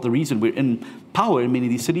part of the reason we're in power in many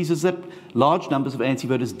of these cities is that large numbers of ANC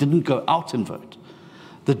voters didn't go out and vote.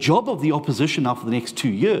 The job of the opposition now for the next 2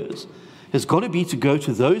 years has got to be to go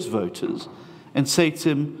to those voters and say to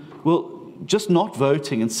them, well, just not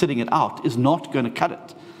voting and sitting it out is not going to cut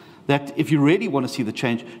it. That if you really want to see the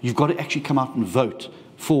change, you've got to actually come out and vote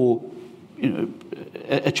for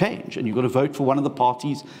a change, and you've got to vote for one of the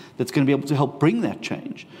parties that's going to be able to help bring that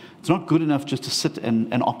change. It's not good enough just to sit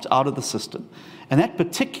and opt out of the system. And that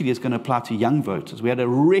particularly is going to apply to young voters. We had a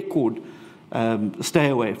record stay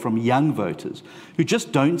away from young voters who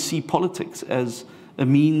just don't see politics as a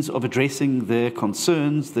means of addressing their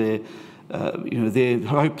concerns, their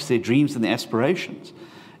hopes, their dreams, and their aspirations.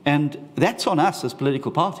 And that's on us as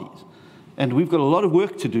political parties. And we've got a lot of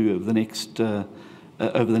work to do over the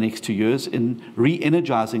next 2 years in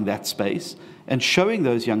re-energizing that space and showing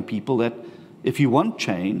those young people that if you want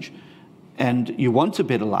change and you want a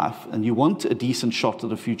better life and you want a decent shot at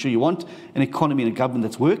the future, you want an economy and a government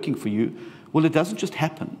that's working for you, well, it doesn't just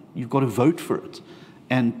happen. You've got to vote for it.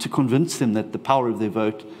 And to convince them that the power of their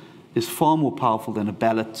vote is far more powerful than a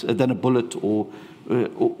ballot, than a bullet or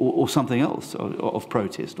something else of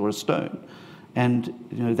protest or a stone. And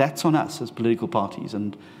that's on us as political parties.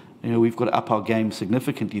 And we've got to up our game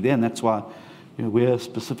significantly there, and that's why we're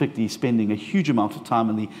specifically spending a huge amount of time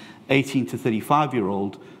in the 18 to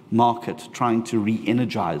 35-year-old market trying to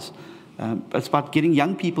re-energize. It's about getting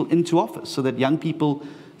young people into office so that young people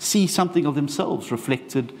see something of themselves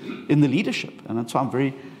reflected in the leadership. And that's why I'm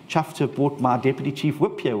very chuffed to have brought my Deputy Chief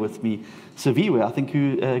Whip here with me, Saviwe, I think,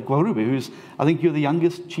 Gwarube, who's, I think you're the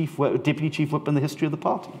youngest Deputy Chief Whip in the history of the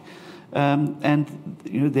party. And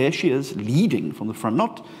there she is, leading from the front,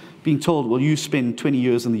 not being told, well, you spend 20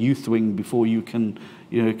 years in the youth wing before you can,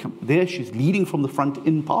 come. There she's leading from the front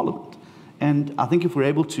in Parliament. And I think if we're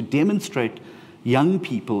able to demonstrate young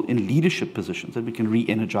people in leadership positions, that we can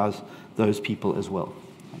re-energize those people as well.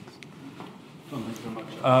 Thanks. John, thanks very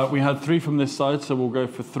much. We had 3 from this side, so we'll go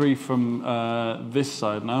for 3 from this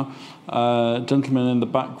side now. Gentleman in the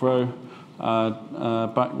back row,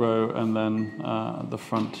 and then the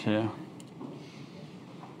front here.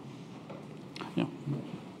 Yeah.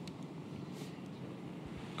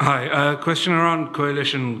 Hi, question around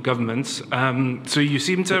coalition governments. So you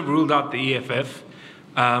seem to have ruled out the EFF.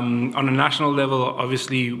 On a national level,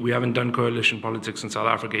 obviously, we haven't done coalition politics in South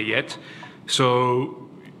Africa yet. So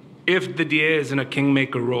if the DA is in a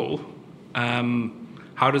kingmaker role,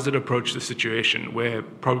 how does it approach the situation where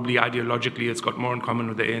probably ideologically it's got more in common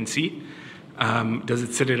with the ANC? Does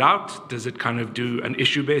it sit it out? Does it kind of do an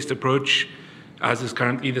issue-based approach, as is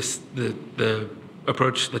currently the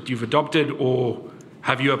approach that you've adopted, or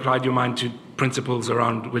have you applied your mind to principles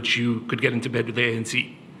around which you could get into bed with the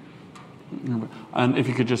ANC? And if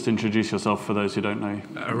you could just introduce yourself for those who don't know.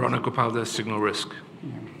 Rona Kopalda, Signal Risk.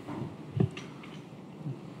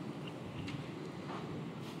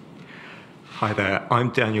 Hi there,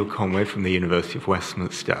 I'm Daniel Conway from the University of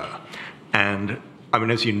Westminster. And I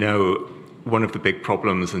mean, as you know, one of the big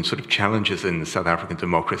problems and sort of challenges in South African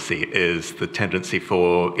democracy is the tendency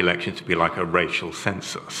for elections to be like a racial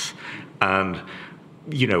census. And,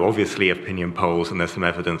 you know, obviously opinion polls, and there's some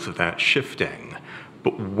evidence of that shifting.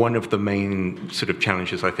 But one of the main sort of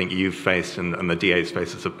challenges I think you've faced and the DA's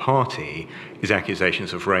faced as a party is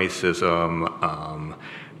accusations of racism,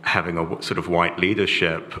 having a sort of white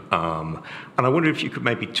leadership. And I wonder if you could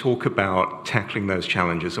maybe talk about tackling those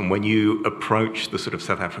challenges, and when you approach the sort of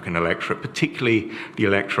South African electorate, particularly the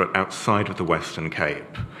electorate outside of the Western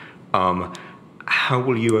Cape, how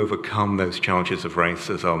will you overcome those challenges of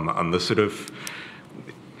racism and the sort of,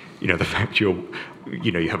 you know, the fact you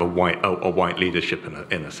have a white leadership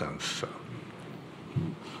in a sense. So.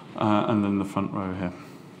 And then the front row here.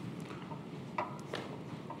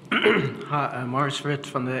 Hi, I'm Maurice Verret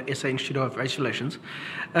from the SA Institute of Race Relations.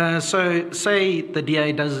 So say the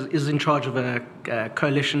DA is in charge of a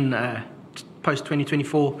coalition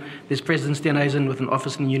post-2024. There's President Steenhuisen with an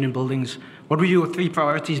office in union buildings. What will your three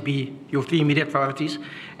priorities be, your three immediate priorities?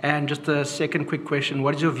 And just a second quick question,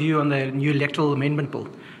 what is your view on the new electoral amendment bill,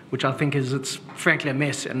 which I think it's frankly a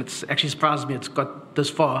mess, and it's actually surprised me it's got this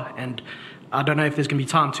far, and I don't know if there's going to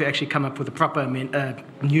be time to actually come up with a proper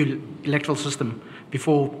new electoral system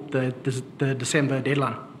before the December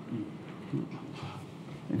deadline. Thank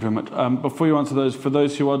you very much. Before you answer those, for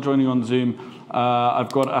those who are joining on Zoom,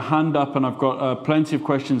 I've got a hand up and I've got plenty of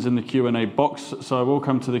questions in the Q&A box, so I will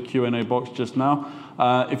come to the Q&A box just now.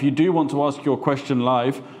 If you do want to ask your question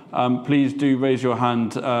live, please do raise your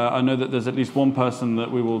hand. I know that there's at least one person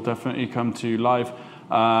that we will definitely come to live.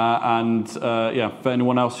 Yeah, for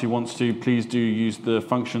anyone else who wants to, please do use the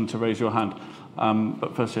function to raise your hand.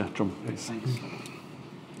 But first, yeah, John, please. Thanks.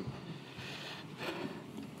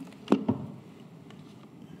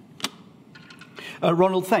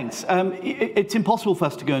 Ronald, thanks. It's impossible for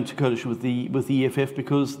us to go into coalition with the EFF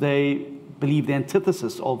because they believe the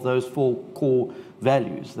antithesis of those four core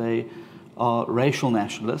values. They are racial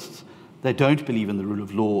nationalists. They don't believe in the rule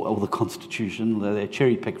of law or the Constitution, although they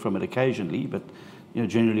cherry-pick from it occasionally, but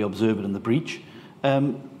generally observe it in the breach.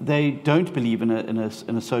 They don't believe in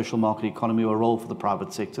a social market economy or a role for the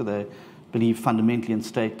private sector. They believe fundamentally in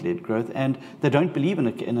state-led growth, and they don't believe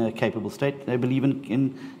in a capable state. They believe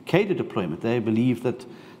in cadre deployment. They believe that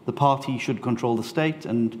the party should control the state,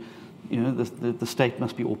 and the state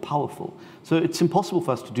must be all-powerful. So it's impossible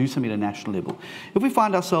for us to do something at a national level. If we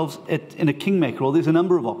find ourselves in a kingmaker role, there's a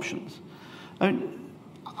number of options.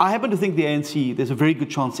 I happen to think the ANC, there's a very good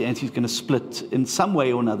chance the ANC is going to split in some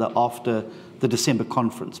way or another after the December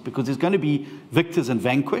conference, because there's going to be victors and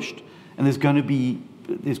vanquished, and there's going to be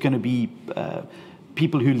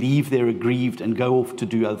people who leave there aggrieved and go off to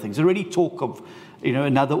do other things. There's already talk of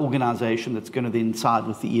another organisation that's going to then side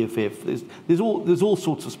with the EFF. There's all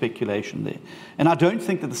sorts of speculation there, and I don't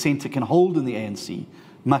think that the centre can hold in the ANC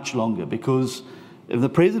much longer, because if the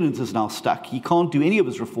president is now stuck, he can't do any of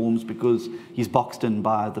his reforms because he's boxed in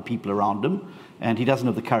by the people around him, and he doesn't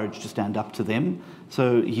have the courage to stand up to them,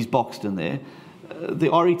 so he's boxed in there. The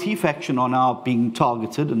RET faction are now being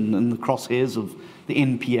targeted in the crosshairs of the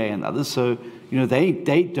NPA and others, so they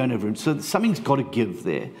don't have room. So something's got to give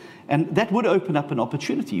there, and that would open up an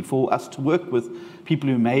opportunity for us to work with people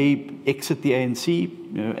who may exit the ANC,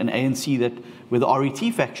 an ANC that where the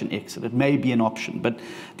RET faction exit. It may be an option, but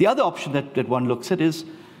the other option that one looks at is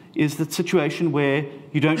the situation where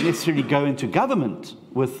you don't necessarily go into government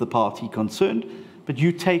with the party concerned, but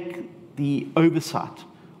you take the oversight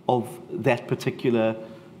of that particular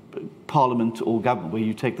parliament or government, where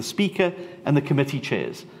you take the speaker and the committee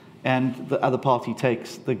chairs, and the other party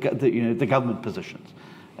takes the government positions.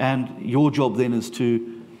 And your job then is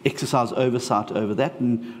to exercise oversight over that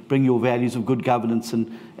and bring your values of good governance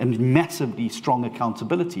and massively strong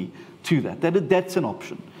accountability to that. That's an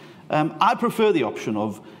option. I prefer the option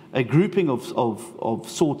of a grouping of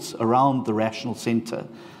sorts around the rational centre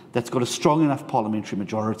that's got a strong enough parliamentary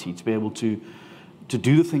majority to be able to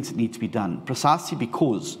do the things that need to be done, precisely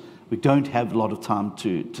because we don't have a lot of time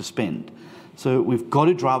to spend. So we've got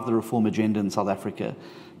to drive the reform agenda in South Africa,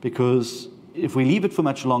 because if we leave it for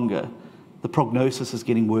much longer, the prognosis is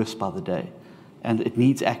getting worse by the day, and it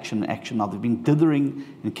needs action. Now, they've been dithering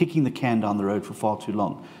and kicking the can down the road for far too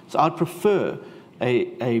long. So I'd prefer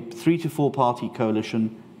a 3 to 4 party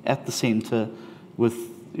coalition at the centre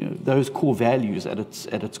with those core values at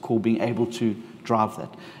its core, being able to drive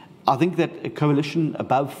that. I think that a coalition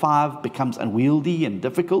above 5 becomes unwieldy and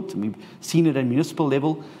difficult, and we've seen it at municipal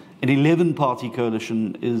level. An 11-party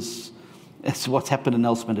coalition is what's happened in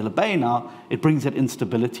Nelson Mandela Bay now. It brings that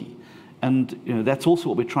instability. And that's also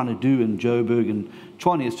what we're trying to do in Joburg and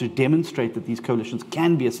Tshwane, is to demonstrate that these coalitions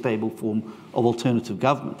can be a stable form of alternative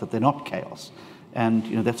government, that they're not chaos.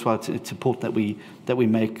 And that's why it's important that we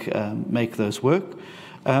make those work.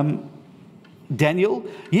 Daniel,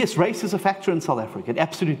 yes, race is a factor in South Africa. It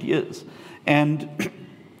absolutely is, and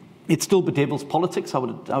it still bedevils politics. I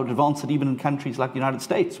would advance it even in countries like the United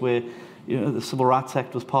States, where the Civil Rights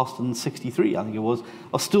Act was passed in '63, I think it was,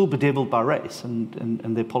 are still bedeviled by race, and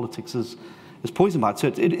their politics is poisoned by it. So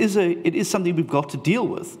it is something we've got to deal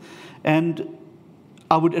with, and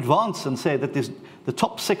I would advance and say that the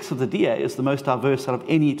top 6 of the DA is the most diverse out of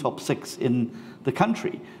any top 6 in the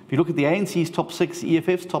country. If you look at the ANC's top 6, the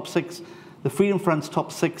EFF's top 6, the Freedom Front's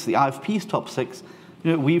top 6, the IFP's top 6,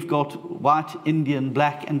 we've got white, Indian,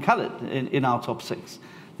 black, and coloured in our top 6.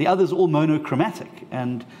 The others all monochromatic,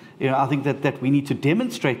 and I think that we need to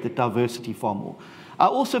demonstrate that diversity far more. I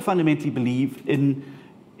also fundamentally believe in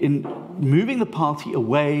moving the party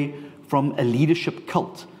away from a leadership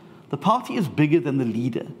cult. The party is bigger than the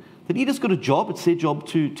leader. The leader's got a job. It's their job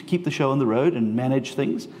to keep the show on the road and manage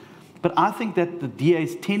things. But I think that the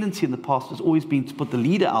DA's tendency in the past has always been to put the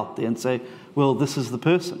leader out there and say, well, this is the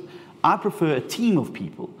person. I prefer a team of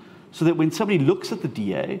people, so that when somebody looks at the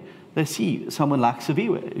DA, they see someone like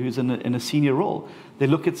Saviwe, who's in a senior role. They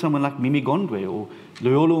look at someone like Mimi Gondwe or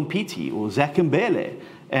Loyolo Mpiti or Zach Mbele,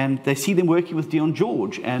 and they see them working with Dion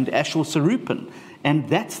George and Ashwell Sarupan. And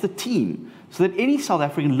that's the team, so that any South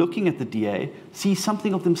African looking at the DA sees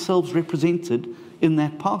something of themselves represented in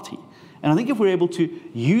that party. And I think if we're able to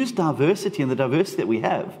use diversity and the diversity that we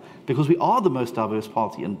have, because we are the most diverse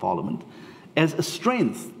party in Parliament, as a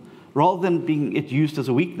strength, rather than being it used as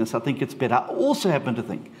a weakness, I think it's better. I also happen to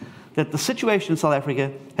think that the situation in South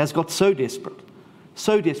Africa has got so desperate,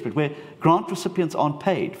 where grant recipients aren't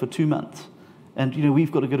paid for 2 months. And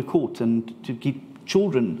we've got to go to court and to keep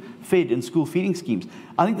children fed in school feeding schemes.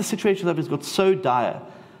 I think the situation in South Africa has got so dire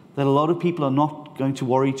that a lot of people are not going to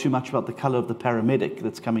worry too much about the colour of the paramedic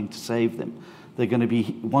that's coming to save them. They're going to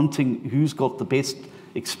be wanting who's got the best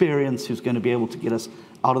experience, who's going to be able to get us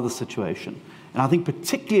out of the situation. And I think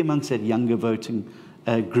particularly amongst that younger voting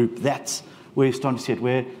group, that's where you're starting to see it,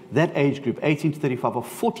 where that age group, 18 to 35, are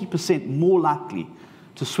 40% more likely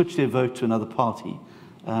to switch their vote to another party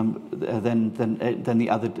than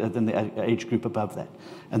the age group above that.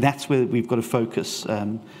 And that's where we've got to focus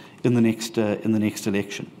in the next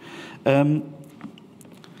election.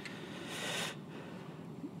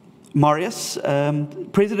 Marius,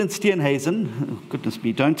 President Steenhuisen, goodness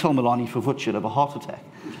me, don't tell Melanie Verwoerd she'll have a heart attack.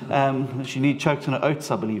 She choked on her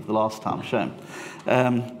oats, I believe, the last time. Shame.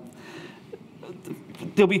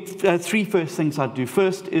 There'll be 3 first things I'd do.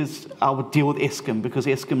 First is I would deal with Eskom, because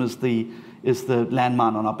Eskom is the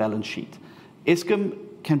landmine on our balance sheet. Eskom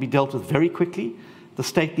can be dealt with very quickly. The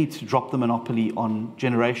state needs to drop the monopoly on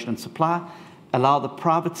generation and supply, allow the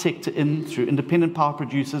private sector in through independent power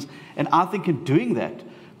producers, and I think in doing that,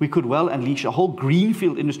 we could well unleash a whole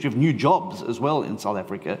greenfield industry of new jobs as well in South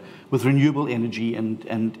Africa with renewable energy and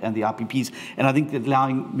the IPPs. And I think that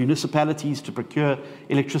allowing municipalities to procure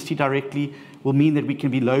electricity directly will mean that we can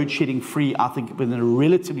be load shedding free, I think, within a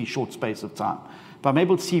relatively short space of time. But I'm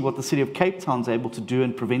able to see what the city of Cape Town is able to do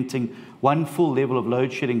in preventing one full level of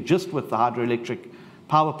load shedding just with the hydroelectric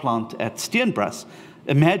power plant at Steenbras.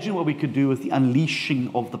 Imagine what we could do with the unleashing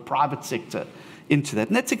of the private sector into that.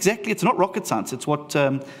 And that's exactly, it's not rocket science, it's what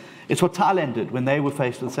Thailand did when they were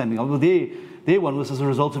faced with the same thing. Although their one was as a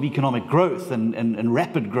result of economic growth and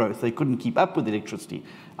rapid growth. They couldn't keep up with electricity.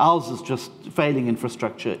 Ours is just failing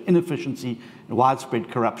infrastructure, inefficiency,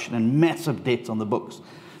 widespread corruption, and massive debt on the books.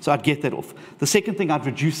 So I'd get that off. The second thing, I'd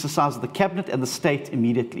reduce the size of the cabinet and the state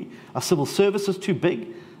immediately. Our civil service is too big.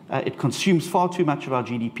 It consumes far too much of our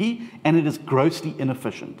GDP, and it is grossly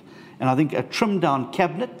inefficient. And I think a trimmed down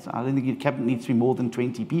cabinet, I don't think the cabinet needs to be more than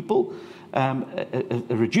 20 people, a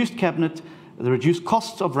reduced cabinet, the reduced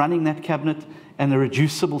costs of running that cabinet, and the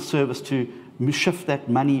reduced civil service to shift that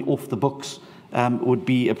money off the books would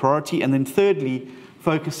be a priority. And then thirdly,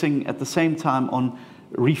 focusing at the same time on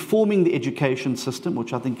reforming the education system,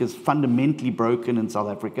 which I think is fundamentally broken in South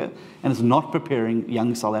Africa and is not preparing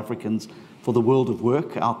young South Africans for the world of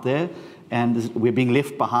work out there. And we're being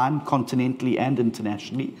left behind continentally and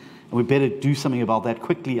internationally. And we better do something about that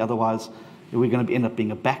quickly, otherwise we're going to end up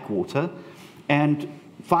being a backwater. And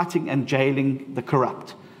fighting and jailing the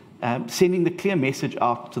corrupt. Sending the clear message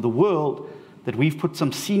out to the world that we've put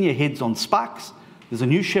some senior heads on spikes. There's a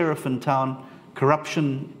new sheriff in town.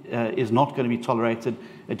 Corruption is not going to be tolerated.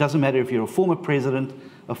 It doesn't matter if you're a former president,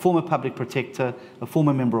 a former public protector, a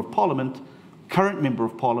former member of parliament, current member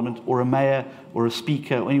of parliament, or a mayor, or a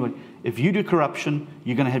speaker, or anyone. If you do corruption,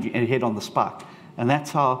 you're going to have your head on the spike. And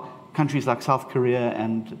that's how countries like South Korea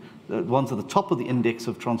and the ones at the top of the index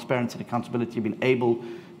of transparency and accountability have been able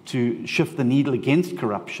to shift the needle against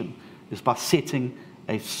corruption, is by setting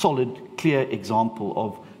a solid, clear example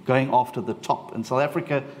of going after the top. In South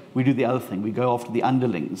Africa, we do the other thing. We go after the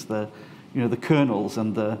underlings, the colonels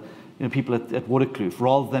and the people at Waterkloof,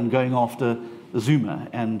 rather than going after Zuma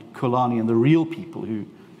and Kulani and the real people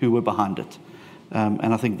who were behind it.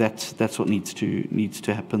 And I think that's what needs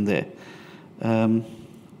to happen there.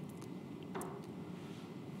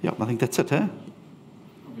 Yeah, I think that's it, huh?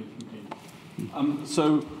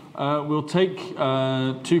 So we'll take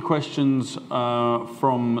 2 questions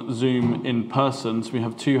from Zoom in person. So we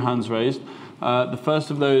have 2 hands raised. The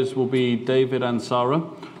first of those will be David and Sarah.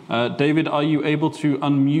 David, are you able to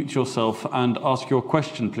unmute yourself and ask your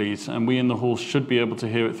question, please? And we in the hall should be able to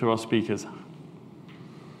hear it through our speakers.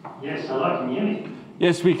 Yes, hello, can you hear me?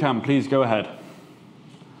 Yes, we can. Please go ahead.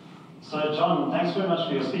 So, John, thanks very much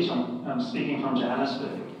for your speech. I'm speaking from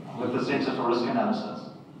Johannesburg with the Centre for Risk Analysis.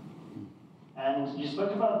 And you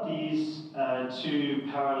spoke about these 2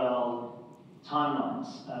 parallel timelines,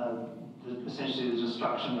 essentially the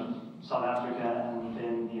destruction of South Africa and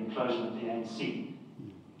then the implosion of the ANC.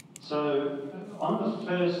 So, on the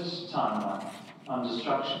first timeline, on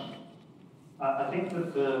destruction, I think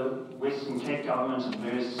that the Western Cape government and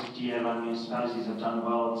various DA-run municipalities have done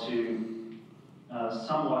well to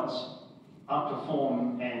somewhat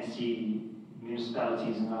outperform ANC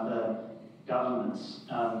municipalities and other governments,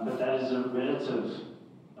 but that is a relative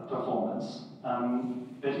performance.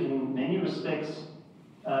 But in many respects,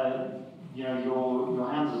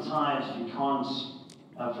 your hands are tied. You can't,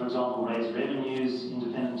 for example, raise revenues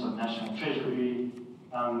independent of national treasury,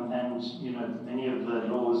 and many of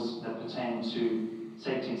the laws that pertain to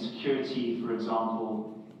safety and security, for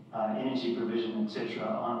example, energy provision, etc.,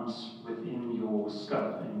 aren't within your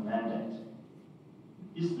scope and mandate.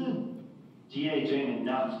 Is the DA doing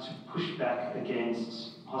enough to push back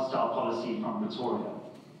against hostile policy from Pretoria?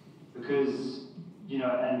 Because,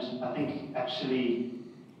 and I think actually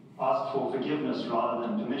ask for forgiveness rather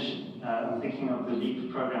than permission. I'm thinking of the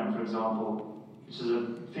LEAP program, for example, which is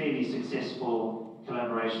a fairly successful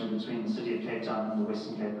collaboration between the City of Cape Town and the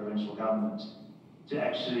Western Cape provincial government to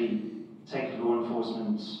actually take law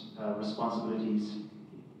enforcement responsibilities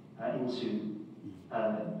into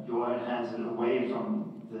your own hands and away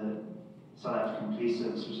from the South African Police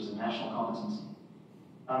Service, which is a national competency.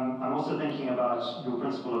 I'm also thinking about your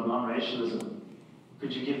principle of non-racialism.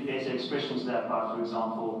 Could you give better expression to that by, for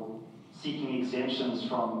example, seeking exemptions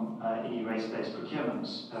from any race-based procurement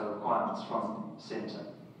requirements from the centre?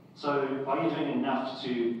 So are you doing enough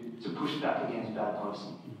to push back against bad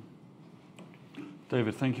policy?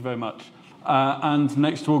 David, thank you very much. And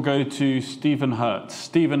next we'll go to Stephen Hurt.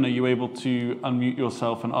 Stephen, are you able to unmute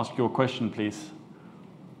yourself and ask your question, please?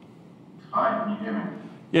 Hi, can you hear me?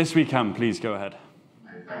 Yes, we can. Please go ahead.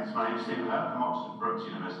 Okay, thanks. My name is Stephen Hurt from Oxford Brookes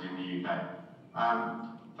University in the UK.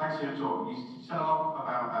 Thanks for your talk. You said a lot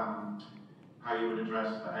about how you would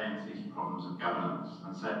address the ANC's problems of governance,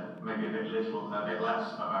 and said maybe a bit less about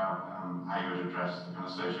how you would address the kind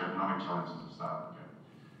of socio-economic challenges of South Africa,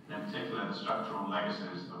 and in particular the structural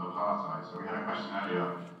legacies of apartheid. So we had a question earlier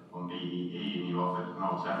on BEE, and you offered an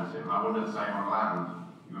alternative. And I wanted to say on land,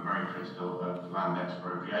 you were very critical of land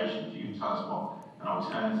expropriation. Can you tell us what an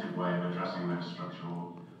alternative way of addressing those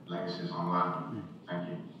structural legacies on land? Thank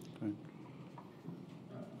you.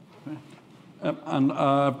 And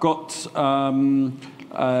I've got a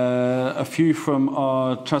few from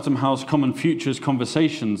our Chatham House Common Futures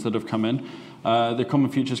conversations that have come in. The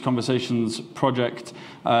Common Futures Conversations project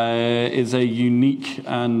is a unique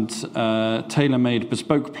and tailor-made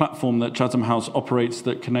bespoke platform that Chatham House operates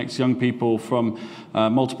that connects young people from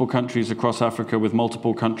multiple countries across Africa with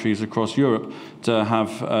multiple countries across Europe to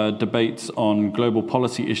have debates on global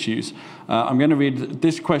policy issues. I'm going to read,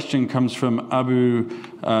 this question comes from Abu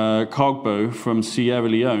Kogbo from Sierra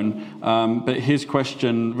Leone, but his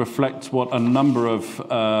question reflects what a number of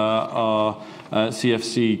our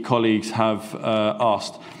CFC colleagues have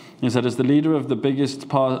asked. He said, as the leader of the biggest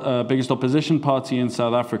opposition party in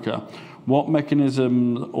South Africa, what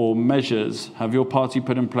mechanisms or measures have your party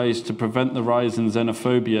put in place to prevent the rise in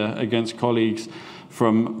xenophobia against colleagues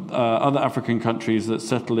from other African countries that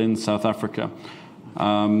settle in South Africa?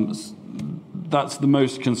 that's the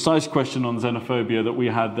most concise question on xenophobia that we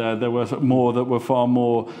had there. There were more that were far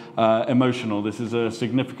more emotional. This is a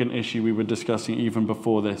significant issue we were discussing even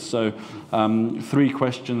before this. So 3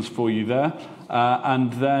 questions for you there.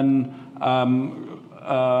 And then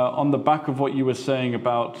on the back of what you were saying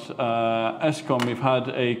about ESCOM, we've had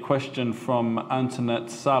a question from Antoinette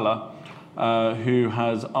Sala, who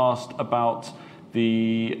has asked about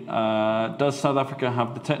does South Africa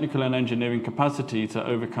have the technical and engineering capacity to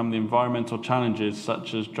overcome the environmental challenges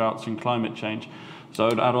such as droughts and climate change? So I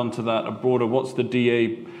would add on to that a broader, what's the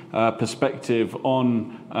DA perspective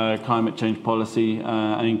on climate change policy,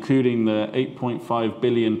 and including the 8.5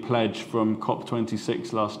 billion pledge from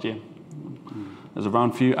COP26 last year? There's a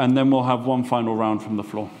round for you, and then we'll have one final round from the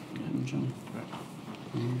floor.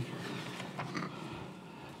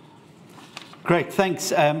 Great,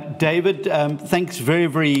 thanks, David. Thanks very,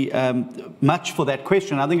 very much for that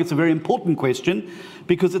question. I think it's a very important question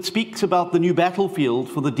because it speaks about the new battlefield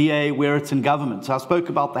for the DA where it's in government. So I spoke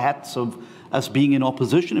about the hats of us being in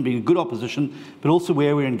opposition and being a good opposition, but also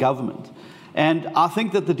where we're in government. And I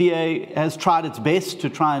think that the DA has tried its best to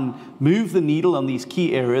try and move the needle on these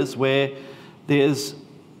key areas where there's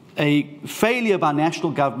a failure by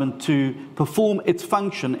national government to perform its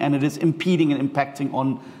function, and it is impeding and impacting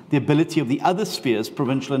on the ability of the other spheres,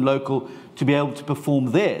 provincial and local, to be able to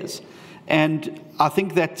perform theirs. And I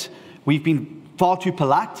think that we've been far too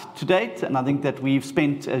polite to date, and I think that we've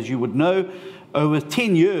spent, as you would know, over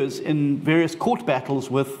 10 years in various court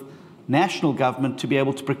battles with national government to be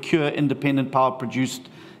able to procure independent power-produced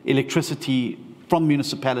electricity from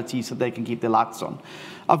municipalities so they can keep their lights on.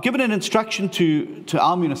 I've given an instruction to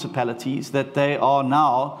our municipalities that they are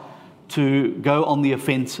now to go on the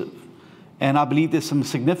offensive. And I believe there's some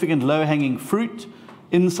significant low-hanging fruit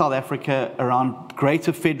in South Africa around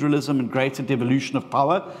greater federalism and greater devolution of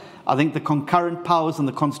power. I think the concurrent powers in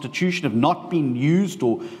the Constitution have not been used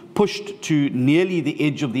or pushed to nearly the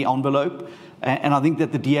edge of the envelope. And I think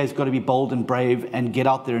that the DA has got to be bold and brave and get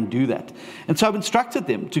out there and do that. And so I've instructed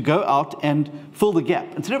them to go out and fill the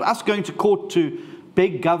gap. Instead of us going to court to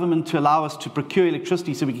beg government to allow us to procure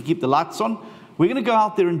electricity so we can keep the lights on, we're going to go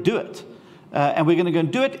out there and do it. And we're going to go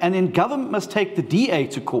and do it, and then government must take the DA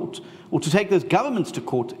to court, or to take those governments to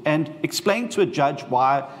court and explain to a judge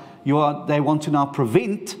why they want to now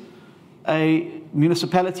prevent a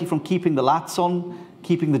municipality from keeping the lights on,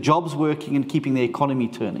 keeping the jobs working, and keeping the economy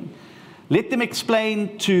turning. Let them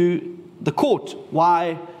explain to the court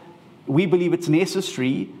why we believe it's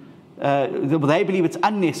necessary, they believe it's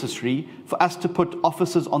unnecessary for us to put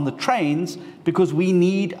officers on the trains because we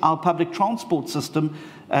need our public transport system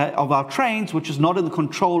of our trains, which is not in the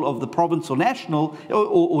control of the province or national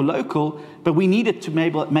or local, but we need it to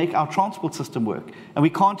make our transport system work. And we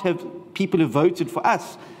can't have people who voted for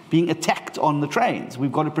us being attacked on the trains.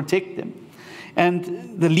 We've got to protect them.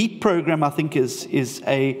 And the LEAP program, I think, is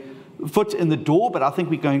a foot in the door, but I think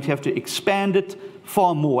we're going to have to expand it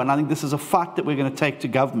far more. And I think this is a fight that we're going to take to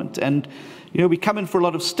government. And, you know, we come in for a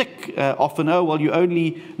lot of stick often. Oh, well, you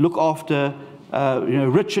only look after,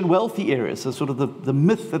 rich and wealthy areas. That's sort of the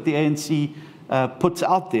myth that the ANC puts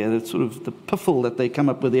out there. That's sort of the piffle that they come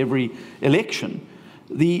up with every election.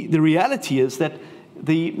 The reality is that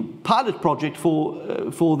the pilot project for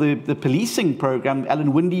the policing program,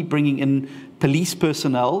 Alan Windey bringing in police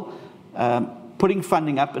personnel, putting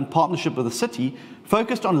funding up in partnership with the city,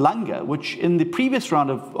 focused on Langa, which in the previous round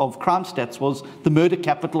of crime stats was the murder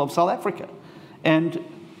capital of South Africa. And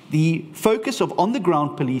the focus of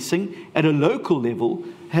on-the-ground policing at a local level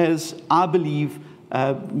has, I believe,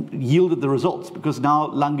 yielded the results, because now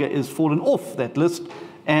Langa is fallen off that list,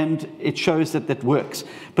 and it shows that that works.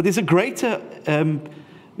 But there's a greater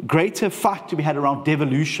fight to be had around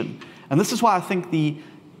devolution. And this is why I think the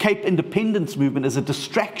Cape independence movement is a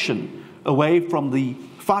distraction away from the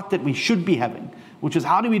fight that we should be having, which is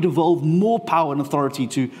how do we devolve more power and authority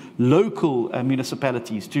to local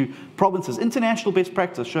municipalities, to provinces. International best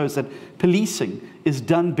practice shows that policing is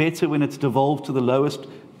done better when it's devolved to the lowest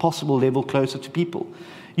possible level, closer to people.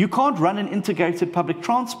 You can't run an integrated public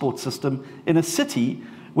transport system in a city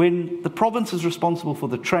when the province is responsible for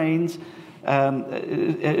the trains,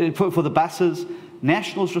 for the buses,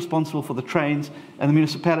 national is responsible for the trains, and the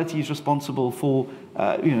municipality is responsible for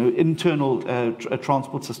internal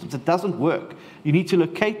transport systems. It doesn't work. You need to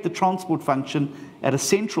locate the transport function at a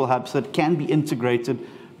central hub so it can be integrated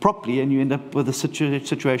properly, and you end up with a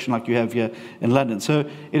situation like you have here in London. So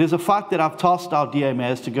it is a fight that I've tasked our DA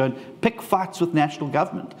mayors to go and pick fights with national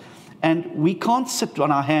government. And we can't sit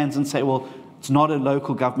on our hands and say, well, it's not a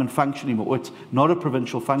local government function anymore, or it's not a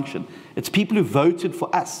provincial function. It's people who voted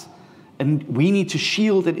for us. And we need to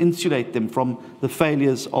shield and insulate them from the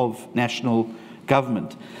failures of national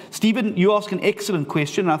government. Stephen, you ask an excellent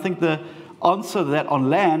question, and I think the answer to that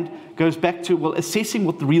on land goes back to, well, assessing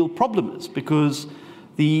what the real problem is, because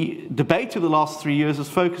the debate of the last 3 years has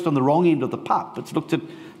focused on the wrong end of the pipe. It's looked at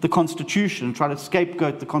the Constitution and tried to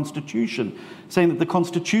scapegoat the Constitution, saying that the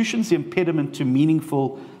Constitution's the impediment to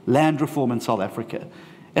meaningful land reform in South Africa.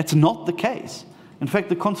 That's not the case. In fact,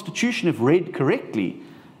 the Constitution, if read correctly,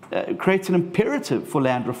 creates an imperative for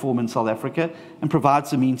land reform in South Africa and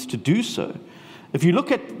provides the means to do so. If you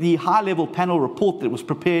look at the high-level panel report that was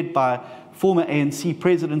prepared by former ANC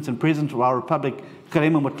President and President of our Republic,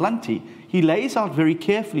 Kgalema Motlanthe, he lays out very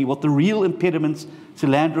carefully what the real impediments to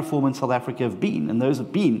land reform in South Africa have been, and those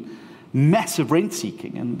have been massive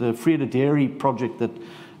rent-seeking. And the Vrede Dairy project that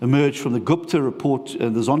emerged from the Gupta report, the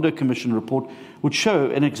Zondo Commission report, would show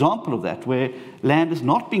an example of that, where land has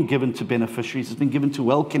not been given to beneficiaries, it's been given to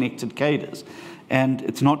well-connected cadres, and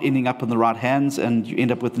it's not ending up in the right hands, and you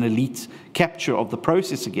end up with an elite capture of the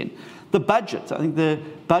process again. The budget, I think the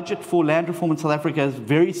budget for land reform in South Africa has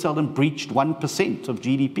very seldom breached 1% of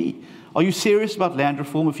GDP. Are you serious about land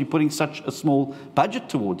reform if you're putting such a small budget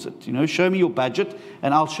towards it? You know, show me your budget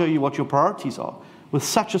and I'll show you what your priorities are. With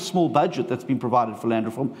such a small budget that's been provided for land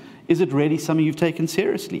reform, is it really something you've taken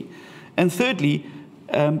seriously? And thirdly,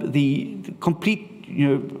 the complete,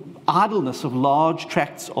 idleness of large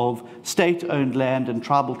tracts of state-owned land and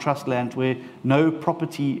tribal trust land where no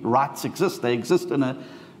property rights exist. They exist in a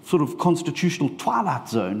sort of constitutional twilight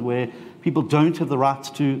zone where people don't have the rights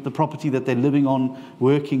to the property that they're living on,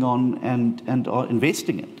 working on, and are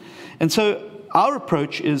investing in. And so our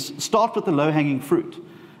approach is start with the low-hanging fruit.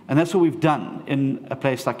 And that's what we've done in a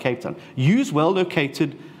place like Cape Town. Use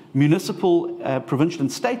well-located municipal, provincial,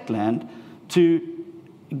 and state land to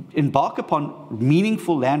embark upon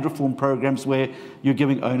meaningful land reform programs where you're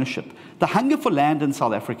giving ownership. The hunger for land in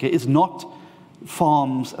South Africa is not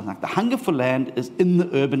farms, and the hunger for land is in the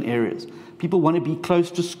urban areas. People want to be close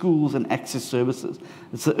to schools and access services.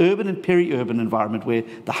 It's the urban and peri-urban environment where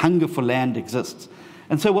the hunger for land exists.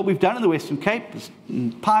 And so what we've done in the Western Cape is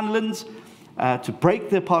in Pinelands, to break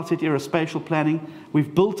the apartheid era spatial planning,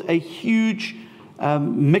 we've built a huge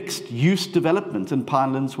mixed-use development in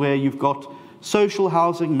Pinelands where you've got social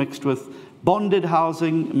housing mixed with bonded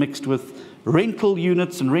housing, mixed with rental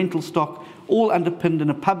units and rental stock, all underpinned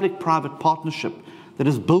in a public-private partnership that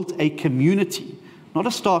has built a community, not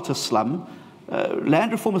a starter slum.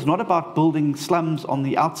 Land reform is not about building slums on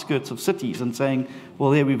the outskirts of cities and saying,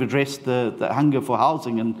 well, there we've addressed the hunger for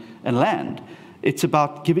housing and land. It's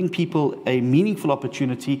about giving people a meaningful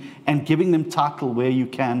opportunity and giving them title where you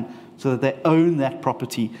can so that they own that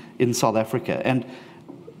property in South Africa. And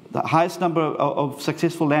the highest number of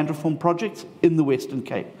successful land reform projects in the Western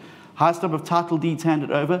Cape. Highest number of title deeds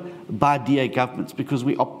handed over by DA governments because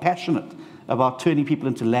we are passionate about turning people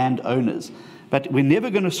into land owners. But we're never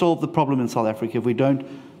going to solve the problem in South Africa if we don't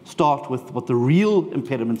start with what the real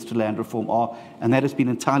impediments to land reform are, and that has been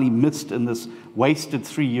entirely missed in this wasted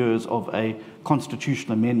 3 years of a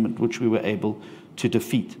constitutional amendment which we were able to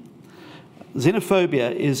defeat.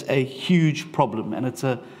 Xenophobia is a huge problem, and it's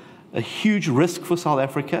a huge risk for South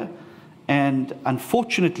Africa, and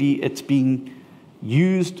unfortunately it's being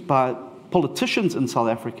used by politicians in South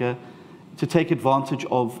Africa to take advantage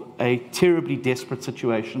of a terribly desperate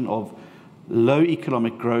situation of low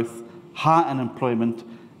economic growth, high unemployment,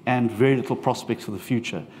 and very little prospects for the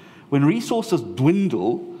future. When resources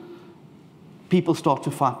dwindle, people start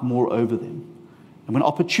to fight more over them. And when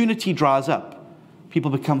opportunity dries up, people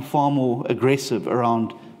become far more aggressive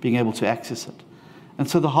around being able to access it. And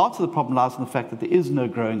so the heart of the problem lies in the fact that there is no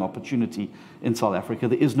growing opportunity in South Africa.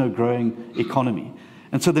 There is no growing economy.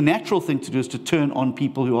 And so the natural thing to do is to turn on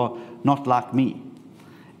people who are not like me.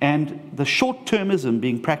 And the short-termism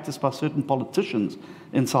being practiced by certain politicians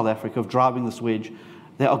in South Africa of driving this wedge,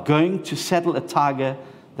 they are going to saddle a tiger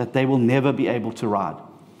that they will never be able to ride.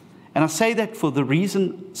 And I say that for the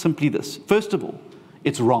reason simply this. First of all,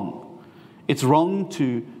 it's wrong. It's wrong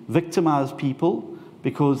to victimize people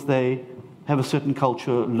because they have a certain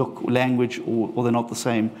culture, look, language, or they're not the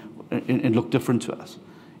same and look different to us.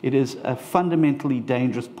 It is a fundamentally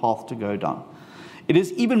dangerous path to go down. It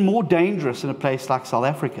is even more dangerous in a place like South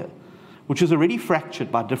Africa, which is already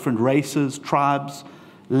fractured by different races, tribes,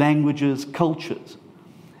 languages, cultures.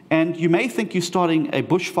 And you may think you're starting a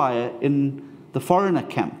bushfire in the foreigner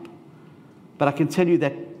camp, but I can tell you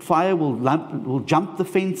that fire will jump the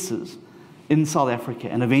fences in South Africa,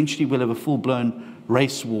 and eventually we'll have a full-blown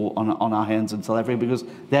race war on our hands in South Africa, because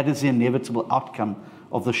that is the inevitable outcome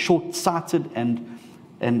of the short-sighted and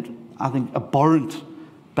I think abhorrent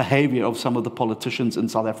behavior of some of the politicians in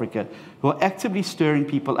South Africa who are actively stirring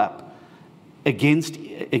people up against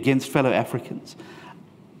fellow Africans.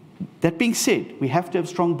 That being said, we have to have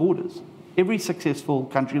strong borders. Every successful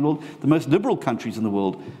country in the world, the most liberal countries in the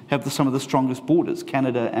world, have some of the strongest borders.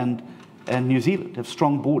 Canada and New Zealand have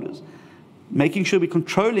strong borders. Making sure we're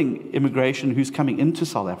controlling immigration who's coming into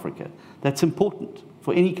South Africa, that's important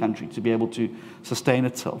for any country to be able to sustain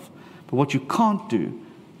itself. But what you can't do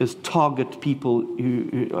is target people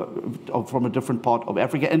who are from a different part of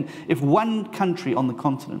Africa. And if one country on the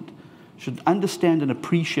continent should understand and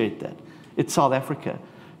appreciate that, it's South Africa,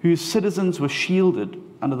 whose citizens were shielded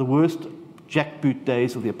under the worst jackboot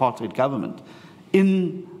days of the apartheid government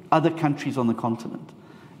in other countries on the continent.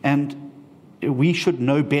 And we should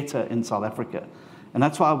know better in South Africa. And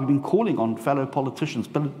that's why we've been calling on fellow politicians,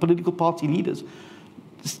 political party leaders,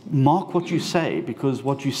 just mark what you say, because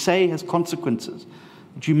what you say has consequences.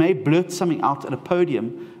 But you may blurt something out at a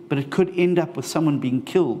podium, but it could end up with someone being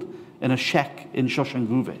killed in a shack in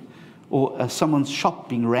Soshanguve, or someone's shop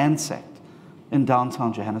being ransacked in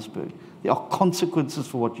downtown Johannesburg. There are consequences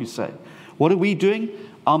for what you say. What are we doing?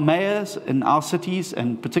 Our mayors in our cities,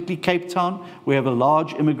 and particularly Cape Town, we have a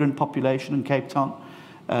large immigrant population in Cape Town,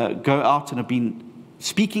 go out and have been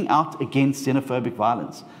speaking out against xenophobic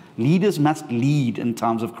violence. Leaders must lead in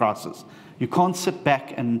times of crisis. You can't sit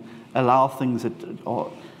back and allow things that are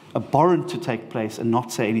abhorrent to take place and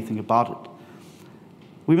not say anything about it.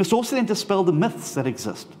 We must also then dispel the myths that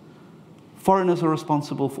exist. Foreigners are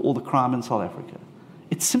responsible for all the crime in South Africa.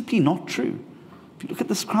 It's simply not true. If you look at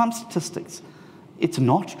the crime statistics, it's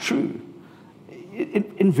not true.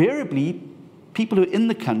 Invariably, people who are in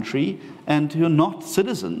the country and who are not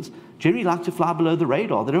citizens generally like to fly below the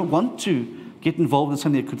radar. They don't want to get involved in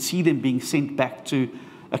something that could see them being sent back to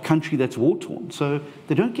a country that's war-torn. So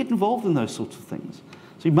they don't get involved in those sorts of things.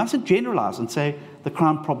 So you mustn't generalize and say the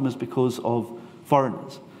crime problem is because of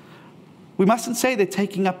foreigners. We mustn't say they're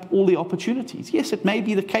taking up all the opportunities. Yes, it may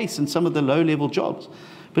be the case in some of the low-level jobs,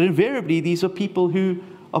 but invariably these are people who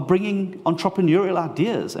are bringing entrepreneurial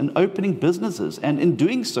ideas and opening businesses, and in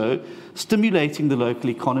doing so, stimulating the local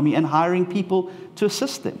economy and hiring people to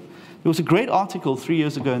assist them. There was a great article 3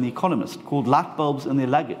 years ago in The Economist called Light Bulbs in Their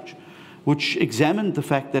Luggage, which examined the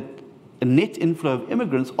fact that a net inflow of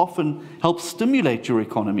immigrants often helps stimulate your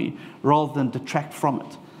economy rather than detract from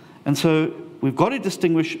it. And so we've got to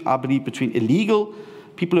distinguish, I believe, between illegal,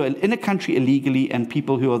 people who are in a country illegally and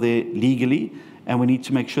people who are there legally, and we need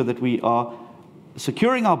to make sure that we are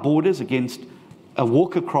securing our borders against a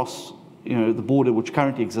walk across the border which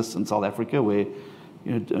currently exists in South Africa, where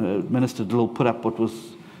Minister Dill put up what was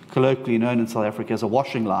colloquially known in South Africa as a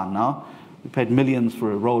washing line now. We paid millions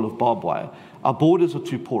for a roll of barbed wire. Our borders are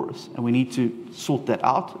too porous, and we need to sort that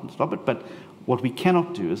out and stop it. But what we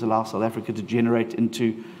cannot do is allow South Africa to generate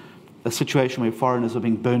into a situation where foreigners are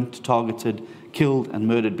being burnt, targeted, killed, and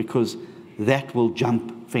murdered, because that will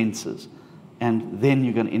jump fences. And then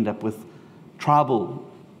you're going to end up with tribal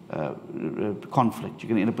conflict. You're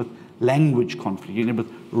going to end up with language conflict. You're going to end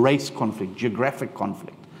up with race conflict, geographic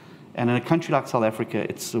conflict. And in a country like South Africa,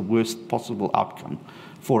 it's the worst possible outcome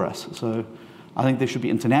for us. So I think there should be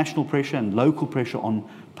international pressure and local pressure on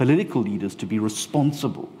political leaders to be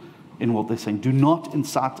responsible in what they're saying. Do not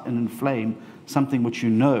incite and inflame something which you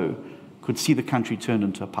know could see the country turned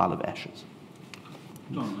into a pile of ashes.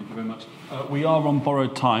 John, thank you very much. We are on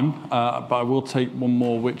borrowed time, but I will take one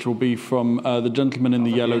more, which will be from the gentleman in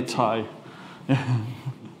the yellow tie.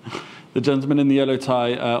 The gentleman in the yellow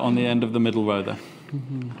tie on the end of the middle row there.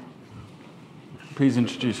 Please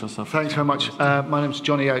introduce yourself. Thanks very much. My name is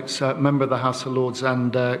Johnny Oates, member of the House of Lords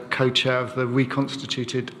and co-chair of the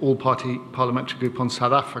reconstituted all-party parliamentary group on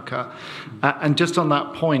South Africa. And just on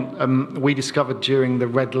that point, we discovered during the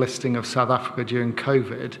red listing of South Africa during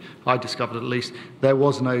COVID, I discovered at least, there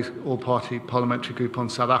was no all-party parliamentary group on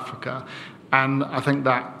South Africa. And I think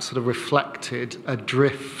that sort of reflected a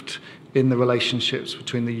drift in the relationships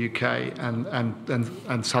between the UK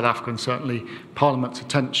and South Africa, and certainly Parliament's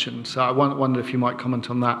attention. So I wonder if you might comment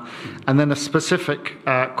on that. And then a specific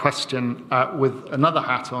question with another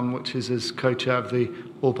hat on, which is as co-chair of the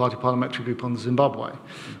all-party parliamentary group on Zimbabwe.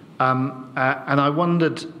 And I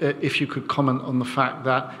wondered if you could comment on the fact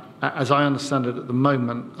that, as I understand it at the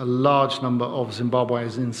moment, a large number of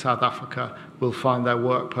Zimbabweans in South Africa will find their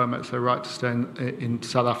work permits, their right to stay in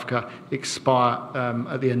South Africa, expire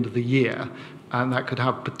at the end of the year, and that could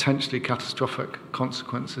have potentially catastrophic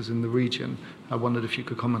consequences in the region. I wondered if you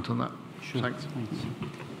could comment on that. Sure. Thanks.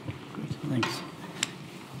 Thanks.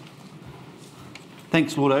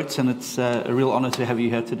 Thanks, Lord Oates, and it's a real honour to have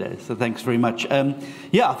you here today, so thanks very much. I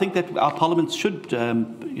think that our parliaments should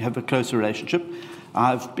have a closer relationship.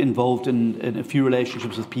 I've been involved in a few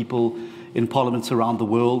relationships with people in parliaments around the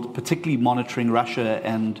world, particularly monitoring Russia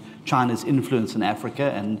and China's influence in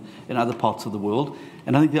Africa and in other parts of the world.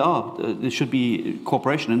 And I think there should be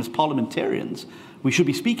cooperation. And as parliamentarians, we should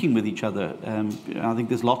be speaking with each other. I think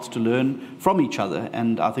there's lots to learn from each other.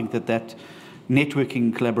 And I think that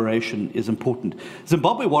networking collaboration is important.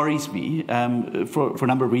 Zimbabwe worries me for a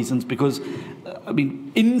number of reasons because,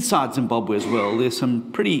 inside Zimbabwe as well, there's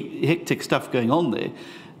some pretty hectic stuff going on there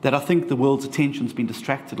that I think the world's attention's been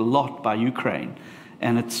distracted a lot by Ukraine.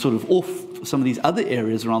 And it's sort of off some of these other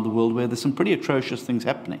areas around the world where there's some pretty atrocious things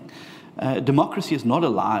happening. Democracy is not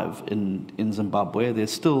alive in Zimbabwe.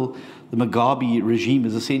 There's still, the Mugabe regime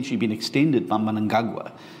has essentially been extended by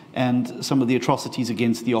Mnangagwa. And some of the atrocities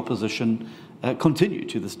against the opposition continue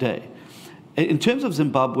to this day. In terms of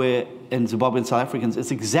Zimbabwe and Zimbabwean South Africans, it's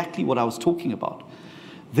exactly what I was talking about.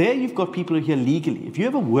 There you've got people who are here legally. If you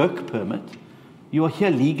have a work permit, you are here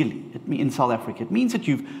legally in South Africa. It means that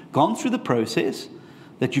you've gone through the process,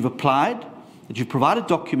 that you've applied, that you've provided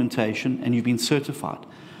documentation, and you've been certified.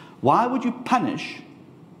 Why would you punish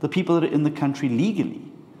the people that are in the country legally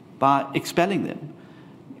by expelling them?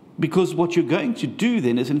 Because what you're going to do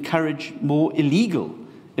then is encourage more illegal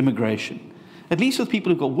immigration. At least with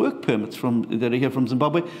people who've got work permits that are here from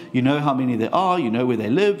Zimbabwe, you know how many there are, you know where they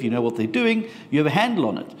live, you know what they're doing, you have a handle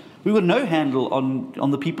on it. We've got no handle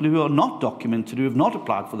on the people who are not documented, who have not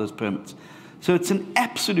applied for those permits. So it's an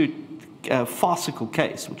absolute farcical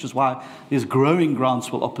case, which is why there's growing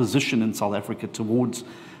groundswell opposition in South Africa towards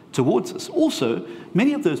us. Also,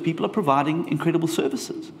 many of those people are providing incredible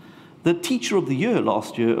services. The teacher of the year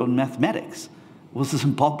last year on mathematics was a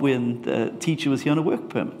Zimbabwean teacher who was here on a work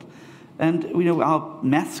permit. And our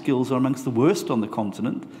math skills are amongst the worst on the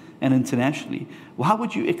continent and internationally. Why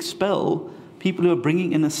would you expel people who are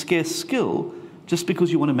bringing in a scarce skill just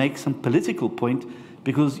because you want to make some political point,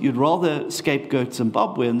 because you'd rather scapegoat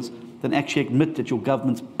Zimbabweans than actually admit that your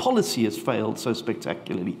government's policy has failed so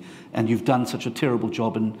spectacularly and you've done such a terrible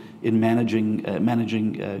job in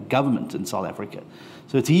managing government in South Africa.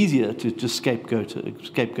 So it's easier to just scapegoat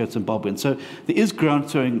Zimbabweans. So there is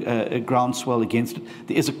groundswell against it.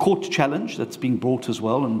 There is a court challenge that's being brought as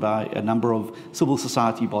well, and by a number of civil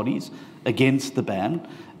society bodies against the ban.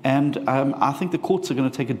 And I think the courts are going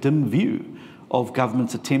to take a dim view of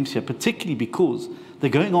government's attempts here, particularly because they're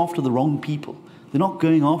going after the wrong people. They're not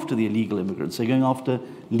going after the illegal immigrants. They're going after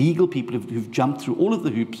legal people who've jumped through all of the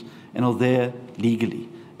hoops and are there legally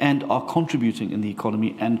and are contributing in the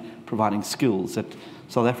economy and providing skills that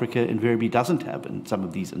South Africa invariably doesn't have in some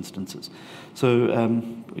of these instances. So,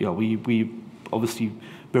 we obviously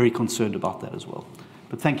very concerned about that as well.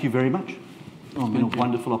 But thank you very much. It's been a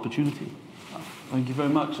wonderful opportunity. Thank you very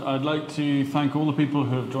much. I'd like to thank all the people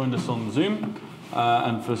who have joined us on Zoom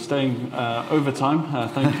and for staying over time.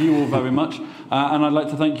 Thank you all very much. And I'd like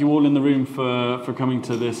to thank you all in the room for coming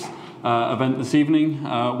to this event this evening.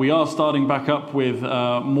 We are starting back up with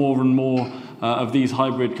more and more of these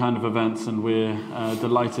hybrid kind of events, and we're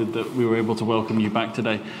delighted that we were able to welcome you back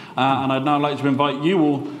today. And I'd now like to invite you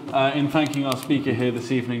all in thanking our speaker here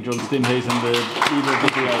this evening, John Stinhazen, the leader of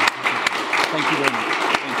the DA. Thank you very much.